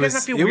 Did you guys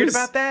not feel weird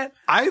about that?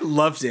 I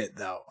loved it,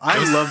 though. I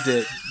loved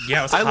it.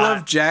 Yeah, it was I hot.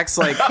 love Jack's,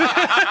 like...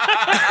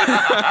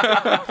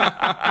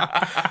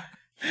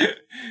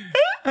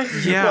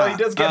 Yeah, well, he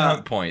does get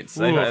hunk points.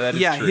 That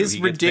is true. His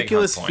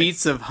ridiculous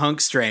feats of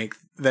hunk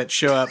strength that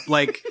show up.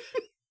 Like,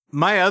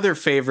 my other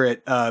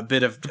favorite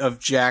bit of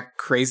Jack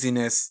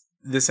craziness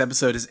this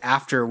episode is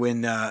after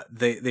when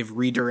they've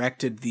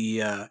redirected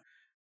the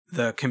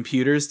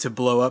computers to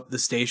blow up the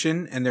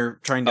station, and they're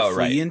trying to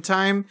flee in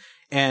time.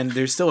 And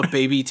there's still a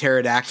baby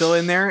pterodactyl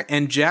in there,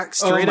 and Jack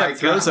straight up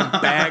throws a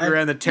bag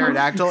around the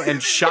pterodactyl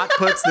and shot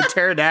puts the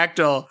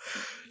pterodactyl.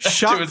 A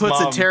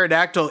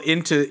pterodactyl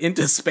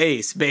into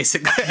space,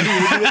 basically.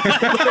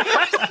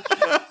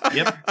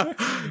 Yep.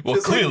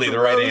 Well, clearly the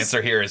right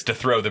answer here is to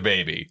throw the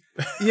baby.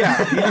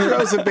 Yeah, he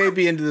throws a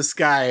baby into the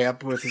sky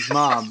up with his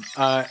mom,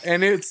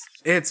 and it's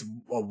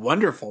a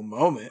wonderful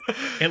moment.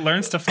 It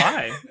learns to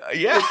fly.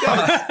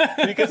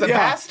 Because it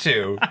has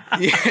to.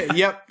 Yeah,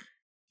 yep.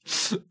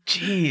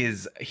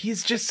 Jeez,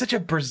 he's just such a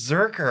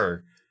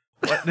berserker.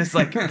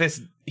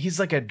 He's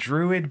like a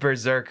druid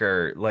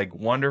berserker, like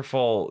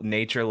wonderful,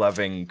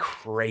 nature-loving,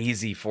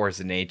 crazy force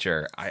of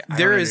nature.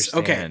 There is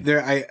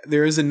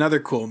another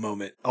cool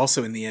moment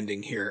also in the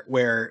ending here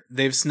where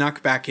they've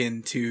snuck back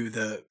into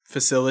the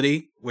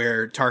facility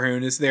where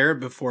Tarhoon is there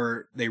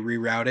before they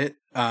reroute it,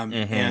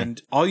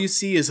 and all you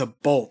see is a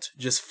bolt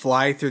just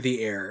fly through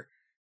the air,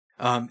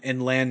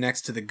 and land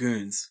next to the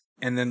goons,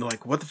 and then they're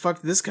like, "What the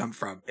fuck did this come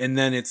from?" And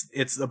then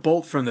it's a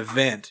bolt from the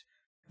vent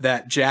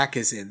that Jack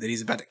is in, that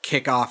he's about to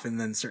kick off and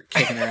then start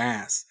kicking their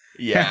ass.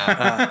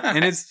 Yeah.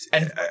 And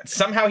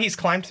somehow he's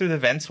climbed through the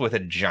vents with a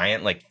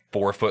giant, like,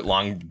 4-foot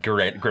long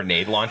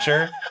grenade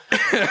launcher.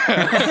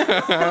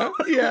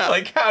 Yeah.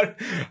 Like, how...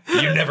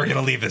 You're never going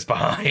to leave this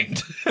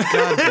behind.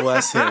 God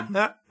bless him.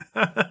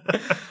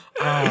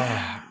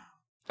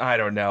 I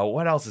don't know.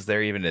 What else is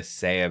there even to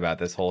say about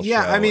this whole show?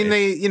 Yeah, I mean,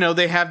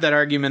 they have that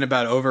argument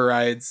about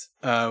overrides,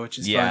 which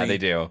is funny. Yeah, they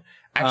do.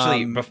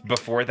 Actually,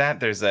 before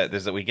that,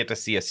 we get to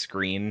see a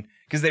screen,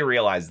 because they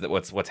realize that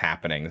what's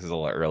happening. This is a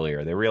little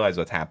earlier. They realize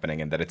what's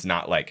happening, and that it's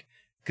not like,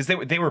 because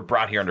they were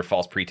brought here under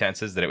false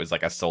pretenses that it was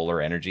like a solar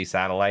energy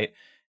satellite,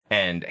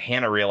 and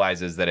Hannah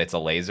realizes that it's a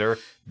laser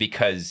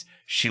because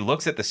she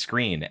looks at the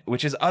screen,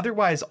 which is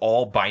otherwise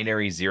all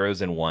binary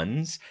zeros and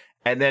ones,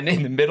 and then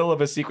in the middle of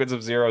a sequence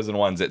of zeros and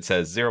ones, it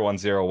says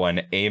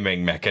 0101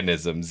 aiming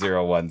mechanism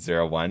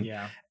 0101.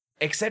 Yeah.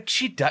 Except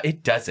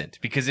it doesn't,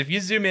 because if you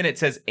zoom in, it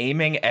says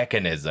aiming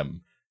echonism.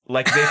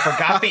 Like they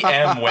forgot the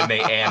M when they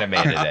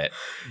animated it.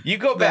 You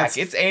go back,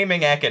 it's aiming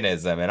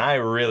echonism, and I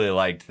really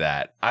liked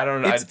that. I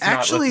don't know. It's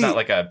not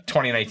like a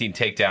 2019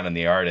 takedown in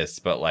the artists,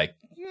 but like,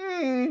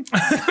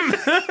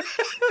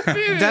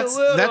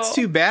 that's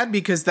too bad,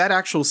 because that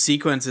actual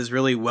sequence is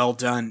really well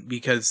done,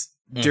 because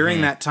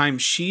during that time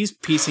she's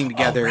piecing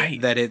together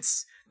that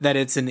it's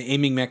an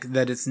aiming mech,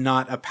 that it's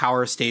not a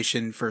power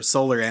station for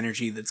solar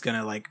energy that's going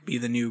to like be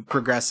the new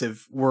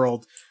progressive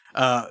world,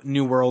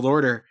 new world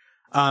order.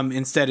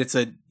 Instead it's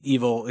a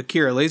evil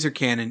Akira laser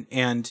cannon.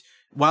 And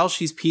while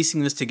she's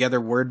piecing this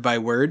together word by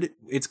word,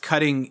 it's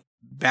cutting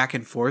back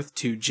and forth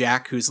to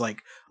Jack, who's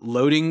like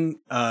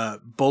loading,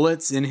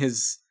 bullets in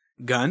his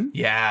gun.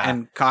 Yeah.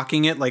 And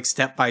cocking it like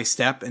step by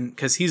step. And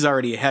cause he's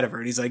already ahead of her,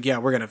 and he's like, yeah,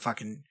 we're going to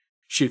fucking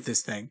shoot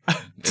this thing.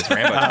 It's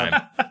Rambo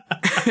time.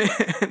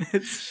 And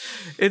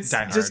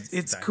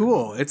it's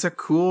cool. It's a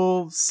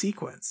cool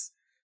sequence.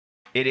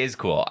 It is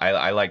cool.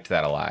 I liked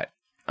that a lot.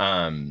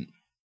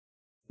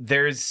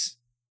 There's,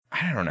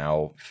 I don't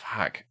know,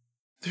 fuck.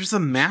 There's a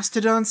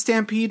mastodon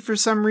stampede for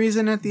some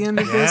reason at the end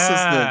of this. Is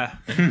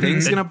the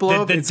thing's gonna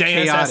blow up. The It's Deus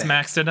chaotic. Ex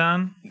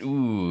Mastodon.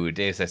 Ooh,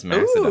 Deus Ex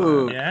Mastodon.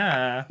 Ooh.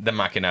 Yeah. The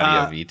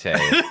Machinaria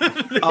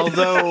Vitae.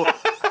 Although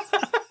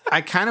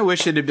I kind of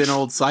wish it had been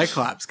old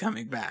Cyclops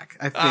coming back.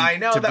 I think I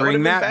know, to that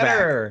bring would've been that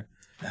better.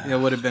 back, it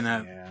would have been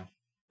a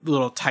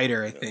little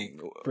tighter. I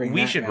think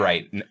We should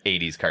write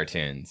 80s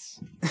cartoons.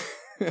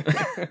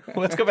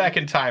 Let's go back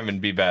in time and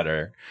be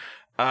better.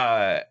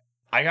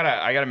 I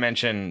gotta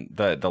mention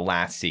the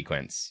last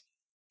sequence.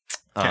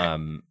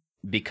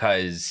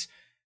 because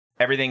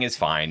everything is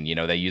fine. You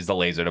know, they use the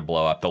laser to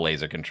blow up the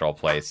laser control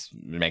place.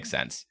 It makes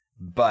sense.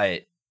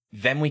 But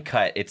then we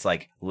cut. It's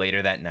like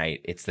later that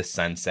night. It's the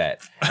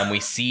sunset, and we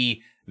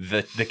see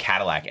the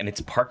Cadillac, and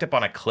it's parked up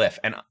on a cliff.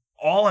 And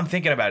all I'm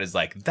thinking about is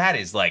like, that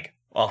is like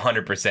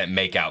 100%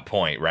 make out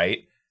point,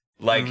 right?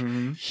 Like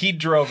he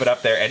drove it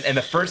up there, and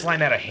the first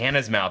line out of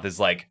Hannah's mouth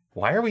is like,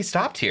 "Why are we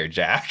stopped here,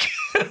 Jack?"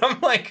 And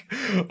I'm like,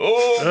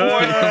 "Oh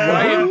boy,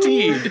 why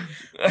indeed?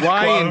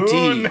 Why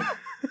indeed?"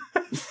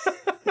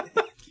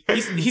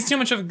 He's too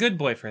much of a good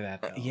boy for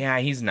that, though. Yeah,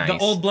 he's nice. The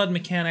old blood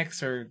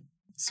mechanics are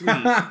sweet.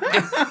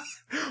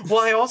 Well,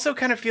 I also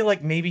kind of feel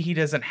like maybe he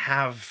doesn't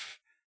have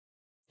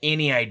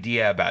any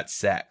idea about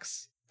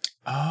sex.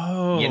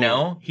 Oh. You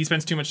know? He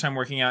spends too much time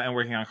working out and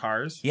working on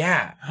cars?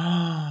 Yeah.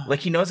 Like,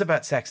 he knows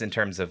about sex in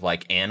terms of,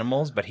 like,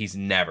 animals, but he's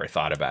never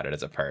thought about it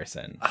as a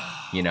person.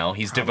 You know?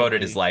 He's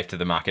devoted his life to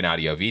the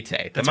Machinatio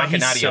Vitae. The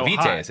Machinatio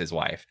Vitae is his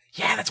wife.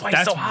 Yeah, that's why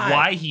he's so hot. That's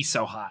why he's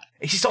so hot.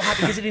 He's so hot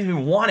because he didn't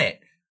even want it.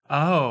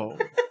 Oh.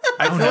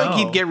 I feel like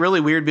he'd get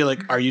really weird, be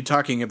like, "Are you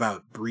talking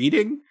about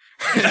breeding?"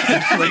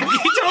 Like,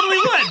 he totally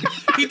would.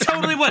 He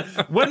totally would.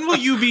 When will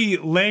you be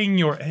laying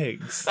your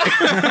eggs?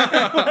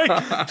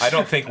 I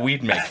don't think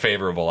we'd make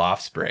favorable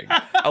offspring.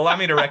 Allow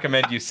me to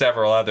recommend you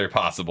several other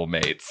possible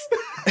mates.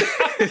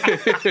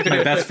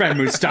 My best friend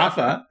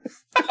Mustafa.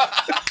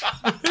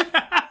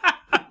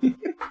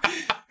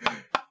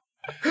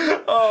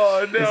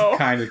 Oh no! This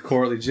kind of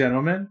courtly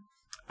gentleman.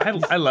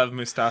 I love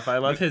Mustafa. I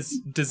love his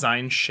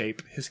design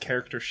shape, his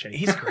character shape.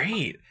 He's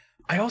great.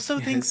 I also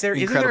think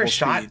isn't there a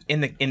shot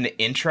in the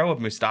intro of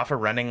Mustafa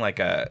running like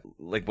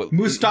what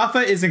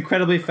Mustafa is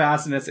incredibly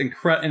fast, and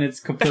it's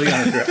completely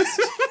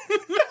unaddressed.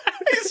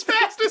 His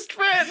fastest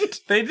friend.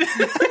 They did.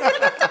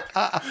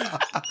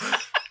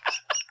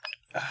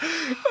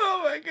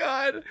 Oh my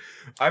god!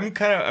 I'm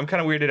kind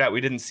of weirded out.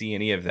 We didn't see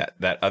any of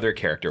that other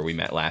character we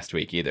met last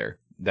week either.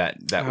 That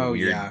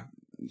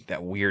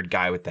weird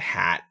guy with the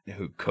hat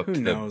who cooked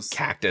the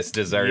cactus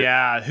dessert.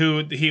 Yeah,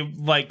 he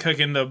like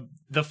cooking the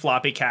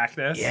floppy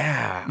cactus.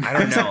 Yeah, I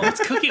don't know.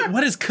 It's cooking.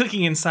 What is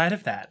cooking inside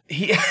of that?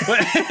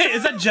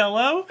 Is that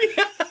Jell-O?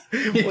 Yeah.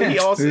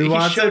 Well, he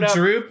wants a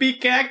droopy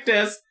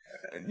cactus.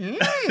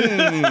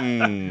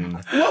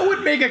 What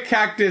would make a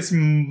cactus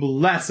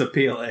less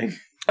appealing?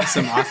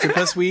 Some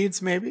octopus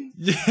weeds, maybe?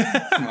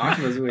 Yeah. Some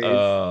octopus weeds.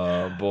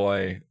 Oh,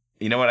 boy.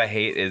 You know what I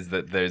hate is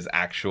that there's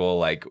actual,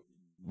 like,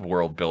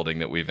 world building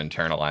that we've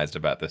internalized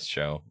about this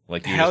show.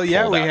 Like, hell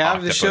yeah, we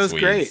have. The show's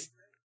great.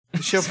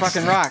 The show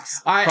fucking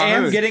rocks.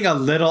 I'm getting a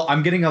little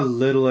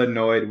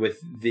annoyed with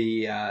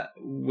the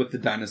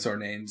dinosaur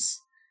names.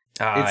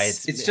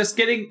 It's just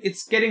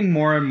getting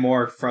more and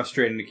more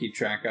frustrating to keep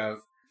track of.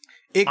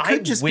 It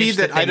could just be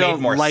that I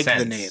don't like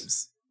the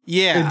names.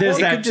 Yeah, it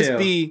could just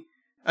be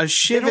a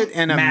Shivit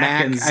and a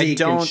Mac. And Zeke I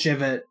don't. And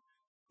Shivit.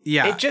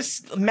 Yeah, it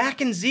just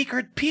Mac and Zeke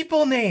are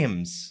people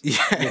names.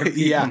 Yeah,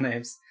 people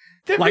names.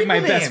 They're like my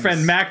best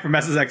friend Mac from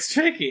SSX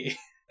Tricky.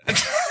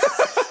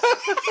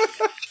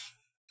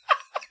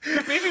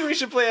 Maybe we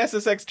should play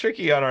SSX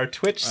Tricky on our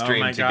Twitch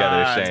stream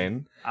together,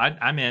 Shane.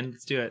 I'm in.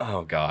 Let's do it.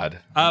 Oh, God.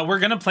 We're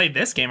going to play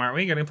this game, aren't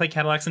we? Going to play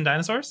Cadillacs and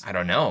Dinosaurs? I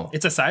don't know.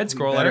 It's a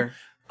side-scroller.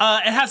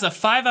 It has a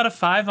 5 out of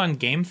 5 on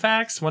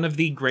GameFAQs. One of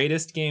the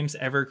greatest games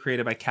ever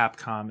created by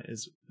Capcom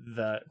is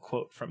the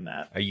quote from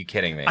that. Are you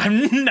kidding me?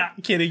 I'm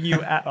not kidding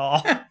you at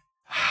all.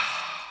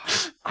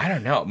 I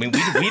don't know. I mean,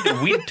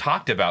 we'd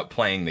talked about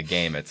playing the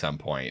game at some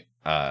point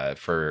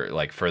for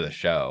the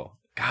show.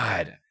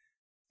 God.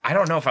 I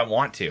don't know if I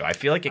want to. I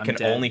feel like it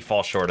can only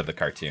fall short of the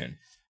cartoon.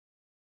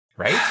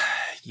 Right?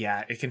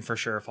 Yeah, it can for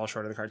sure fall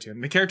short of the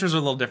cartoon. The characters are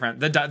a little different.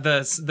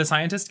 The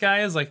scientist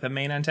guy is like the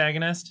main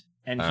antagonist,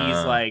 and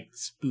he's like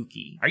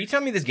spooky. Are you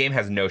telling me this game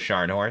has no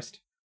Scharnhorst?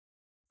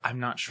 I'm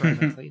not sure I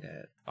haven't played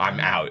it.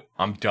 I'm out.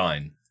 I'm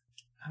done.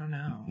 I don't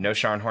know. No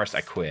Scharnhorst,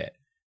 I quit.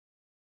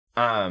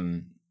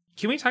 Can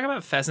we talk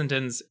about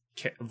Fessenden's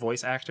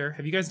voice actor?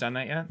 Have you guys done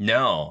that yet?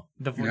 No.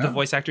 The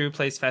voice actor who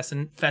plays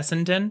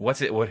Fessenden.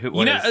 What's it? What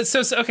is?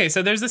 So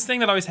there's this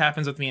thing that always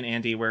happens with me and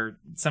Andy where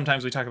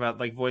sometimes we talk about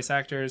like voice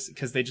actors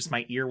because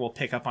my ear will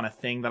pick up on a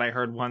thing that I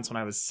heard once when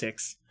I was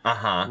 6.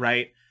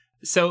 Right.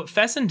 So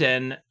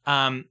Fessenden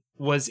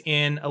was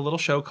in a little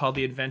show called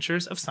The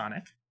Adventures of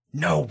Sonic.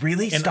 No,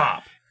 really?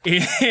 Stop.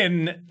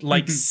 In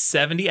like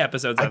 70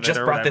 episodes of it. I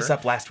just brought this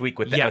up last week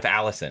with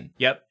Allison.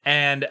 Yep.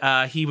 And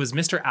he was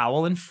Mr.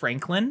 Owl in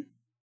Franklin.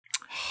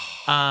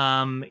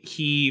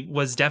 He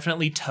was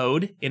definitely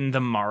Toad in the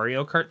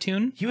Mario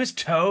cartoon. He was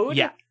Toad?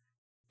 Yeah.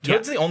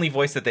 Toad's the only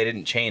voice that they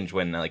didn't change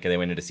when they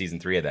went into season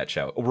 3 of that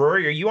show.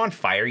 Rory, are you on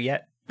fire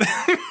yet?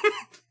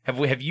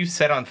 Have you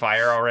set on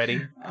fire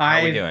already? How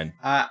are we doing?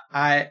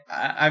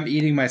 I'm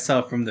eating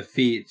myself from the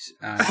feet.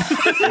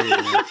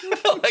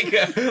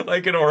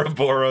 like an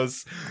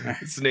Ouroboros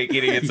snake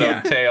eating its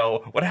own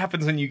tail. What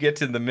happens when you get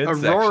to the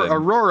midsection?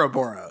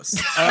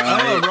 Ouroboros.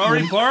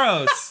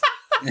 Ouroboros.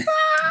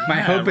 My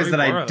hope is that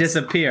I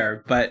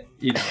disappear, but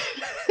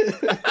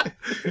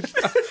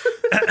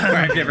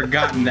I've never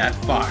gotten that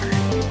far.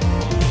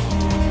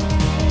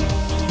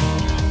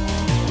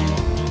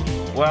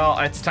 Well,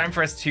 it's time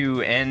for us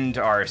to end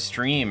our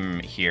stream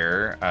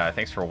here.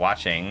 Thanks for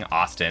watching,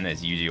 Austin,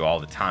 as you do all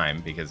the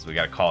time, because we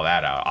got to call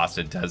that out.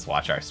 Austin does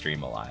watch our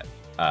stream a lot.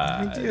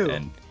 I do.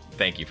 And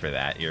thank you for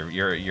that.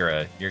 You're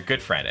a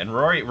good friend. And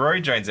Rory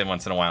joins in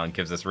once in a while and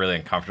gives us really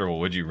uncomfortable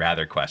would you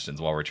rather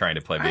questions while we're trying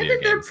to play video games. I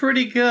think they're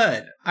pretty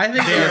good. I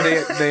think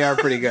they are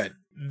pretty good.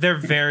 They're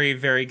very,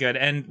 very good.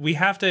 And we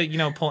have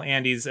to, pull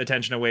Andy's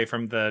attention away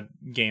from the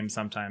game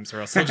sometimes,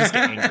 or else he'll just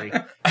get angry.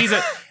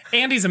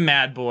 Andy's a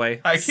mad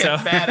boy. I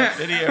get mad at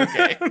video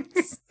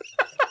games.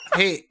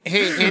 Hey,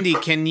 Andy,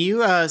 can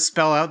you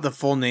spell out the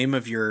full name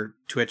of your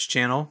Twitch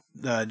channel?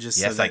 Just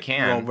yes, so that I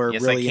can. While we're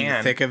yes, really I can. in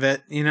the thick of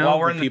it,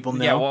 people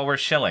know. Yeah, while we're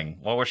shilling,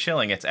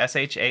 it's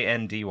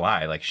SHANDY,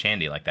 like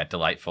Shandy, like that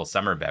delightful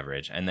summer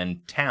beverage, and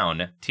then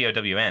Town,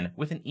 TOWN,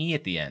 with an E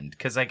at the end,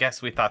 because I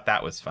guess we thought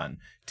that was fun.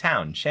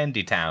 Town,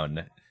 Shandy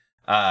Town.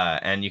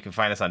 And you can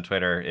find us on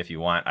Twitter if you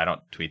want. I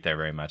don't tweet there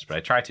very much, but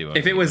I try to.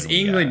 If it was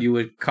England, you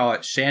would call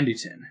it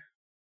Shandyton.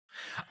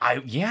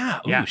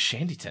 Yeah. Ooh,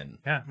 Shandyton.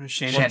 Yeah.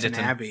 Shandyton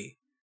Abbey.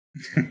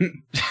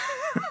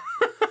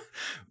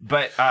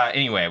 But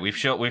anyway, we've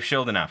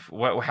shilled enough.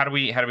 How do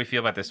we feel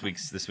about this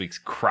week's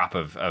crop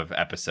of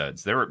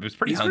episodes? It was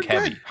pretty hunk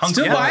heavy.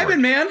 Still vibing,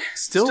 man.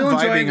 Still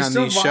vibing on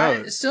these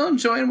shows. Still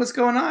enjoying what's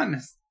going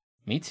on.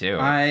 Me too.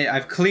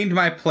 I've cleaned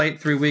my plate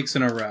 3 weeks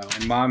in a row,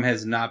 and Mom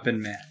has not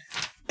been mad.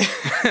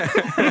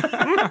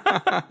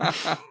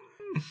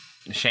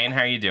 Shane, how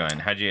are you doing?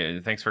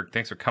 Thanks for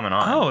coming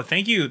on. Oh,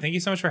 thank you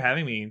so much for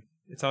having me.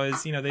 It's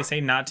always, they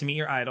say not to meet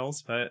your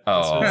idols, but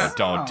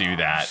don't do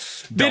that.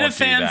 Been a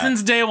fan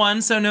since day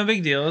one, so no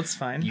big deal. It's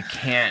fine. You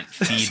can't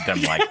feed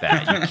them like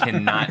that. You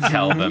cannot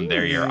tell them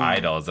they're your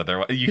idols.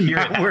 Otherwise, you hear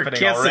it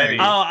happening already.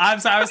 Oh,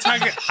 I'm sorry. I was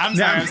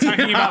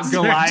talking about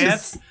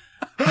Goliath.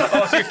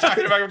 Oh, you're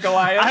talking about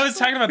Goliath? I was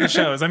talking about the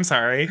shows. I'm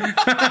sorry.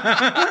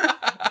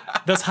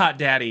 Those hot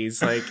daddies,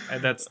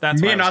 that's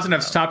me and Austin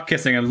have stopped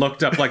kissing and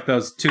looked up like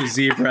those two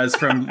zebras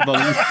from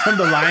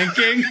the Lion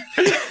King.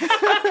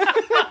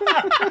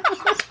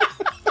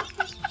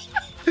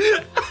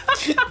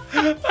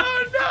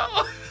 Oh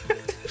no!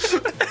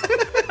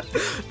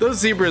 Those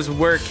zebras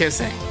were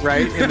kissing,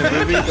 right? In the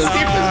movie, those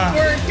zebras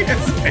were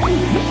kissing.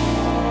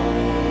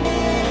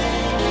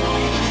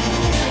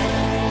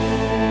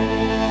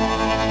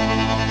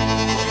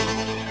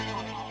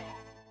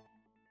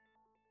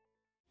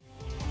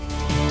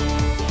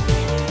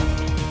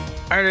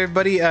 All right,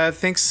 everybody.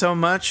 Thanks so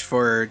much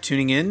for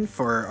tuning in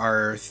for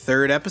our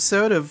third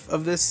episode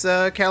of this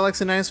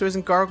Cadillacs and Dinosaurs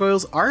and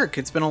Gargoyles arc.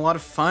 It's been a lot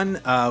of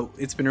fun.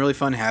 It's been really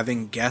fun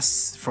having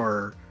guests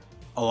for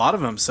a lot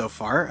of them so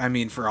far. I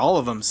mean, for all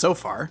of them so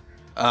far.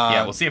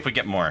 Yeah, we'll see if we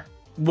get more.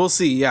 We'll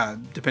see, yeah,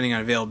 depending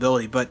on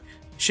availability. But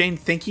Shane,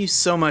 thank you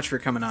so much for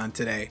coming on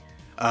today.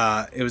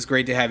 It was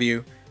great to have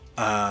you.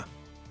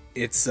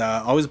 It's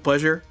always a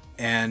pleasure,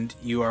 and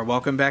you are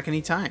welcome back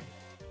anytime.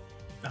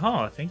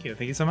 Oh, thank you.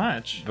 Thank you so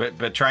much.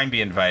 But try and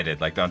be invited.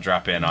 Don't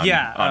drop in on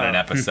an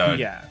episode.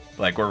 Yeah.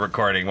 We're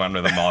recording one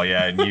with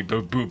Amalia and you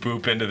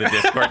boop into the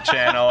Discord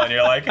channel and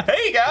you're like,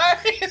 hey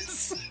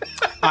guys.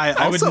 I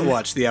also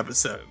watched the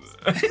episodes.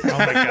 Oh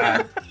my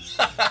god.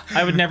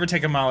 I would never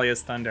take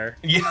Amalia's thunder.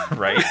 Yeah,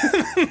 right.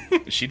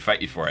 She'd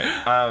fight you for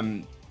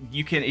it.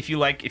 You can, if you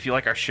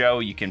like our show,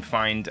 you can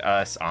find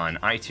us on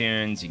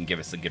iTunes. You can give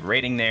us a good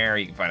rating there.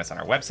 You can find us on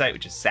our website,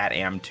 which is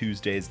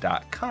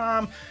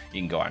satamtuesdays.com.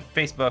 You can go on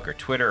Facebook or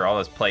Twitter, all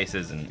those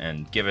places,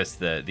 and give us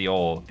the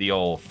old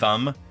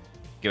thumb.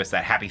 Give us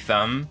that happy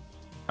thumb,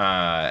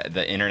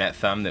 the internet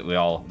thumb that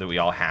we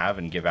all have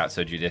and give out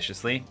so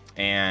judiciously.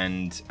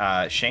 And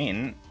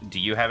Shane, do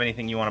you have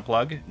anything you want to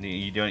plug?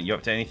 You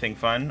up to anything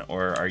fun,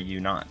 or are you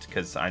not?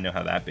 Because I know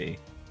how that be.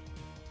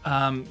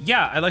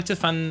 Yeah, I'd like to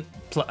fun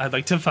a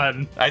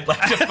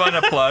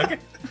plug.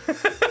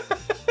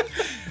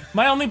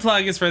 My only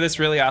plug is for this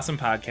really awesome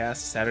podcast,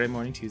 Saturday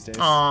Morning Tuesdays.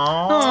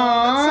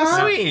 Aww, that's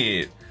so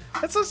sweet.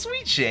 That's so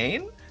sweet,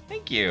 Shane.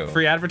 Thank you.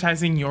 Free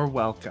advertising, you're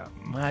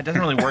welcome. Well, it doesn't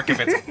really work if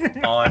it's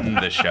on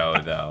the show,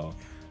 though.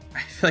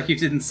 I feel like you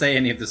didn't say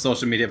any of the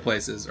social media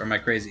places, or am I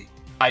crazy?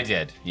 I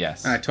did,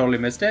 yes. And I totally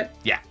missed it?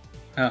 Yeah.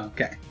 Oh,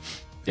 okay.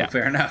 Yeah. Well,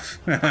 fair enough.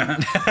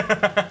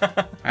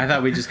 I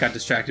thought we just got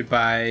distracted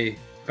by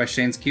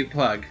Shane's cute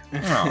plug.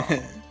 Oh.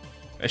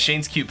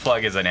 Shane's cute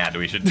plug is an ad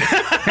we should do.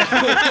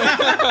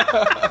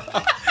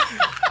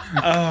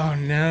 Oh,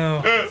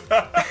 no.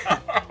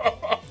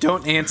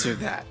 Don't answer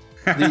that.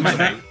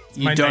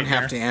 You don't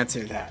have to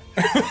answer that.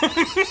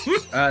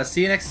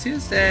 See you next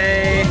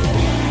Tuesday.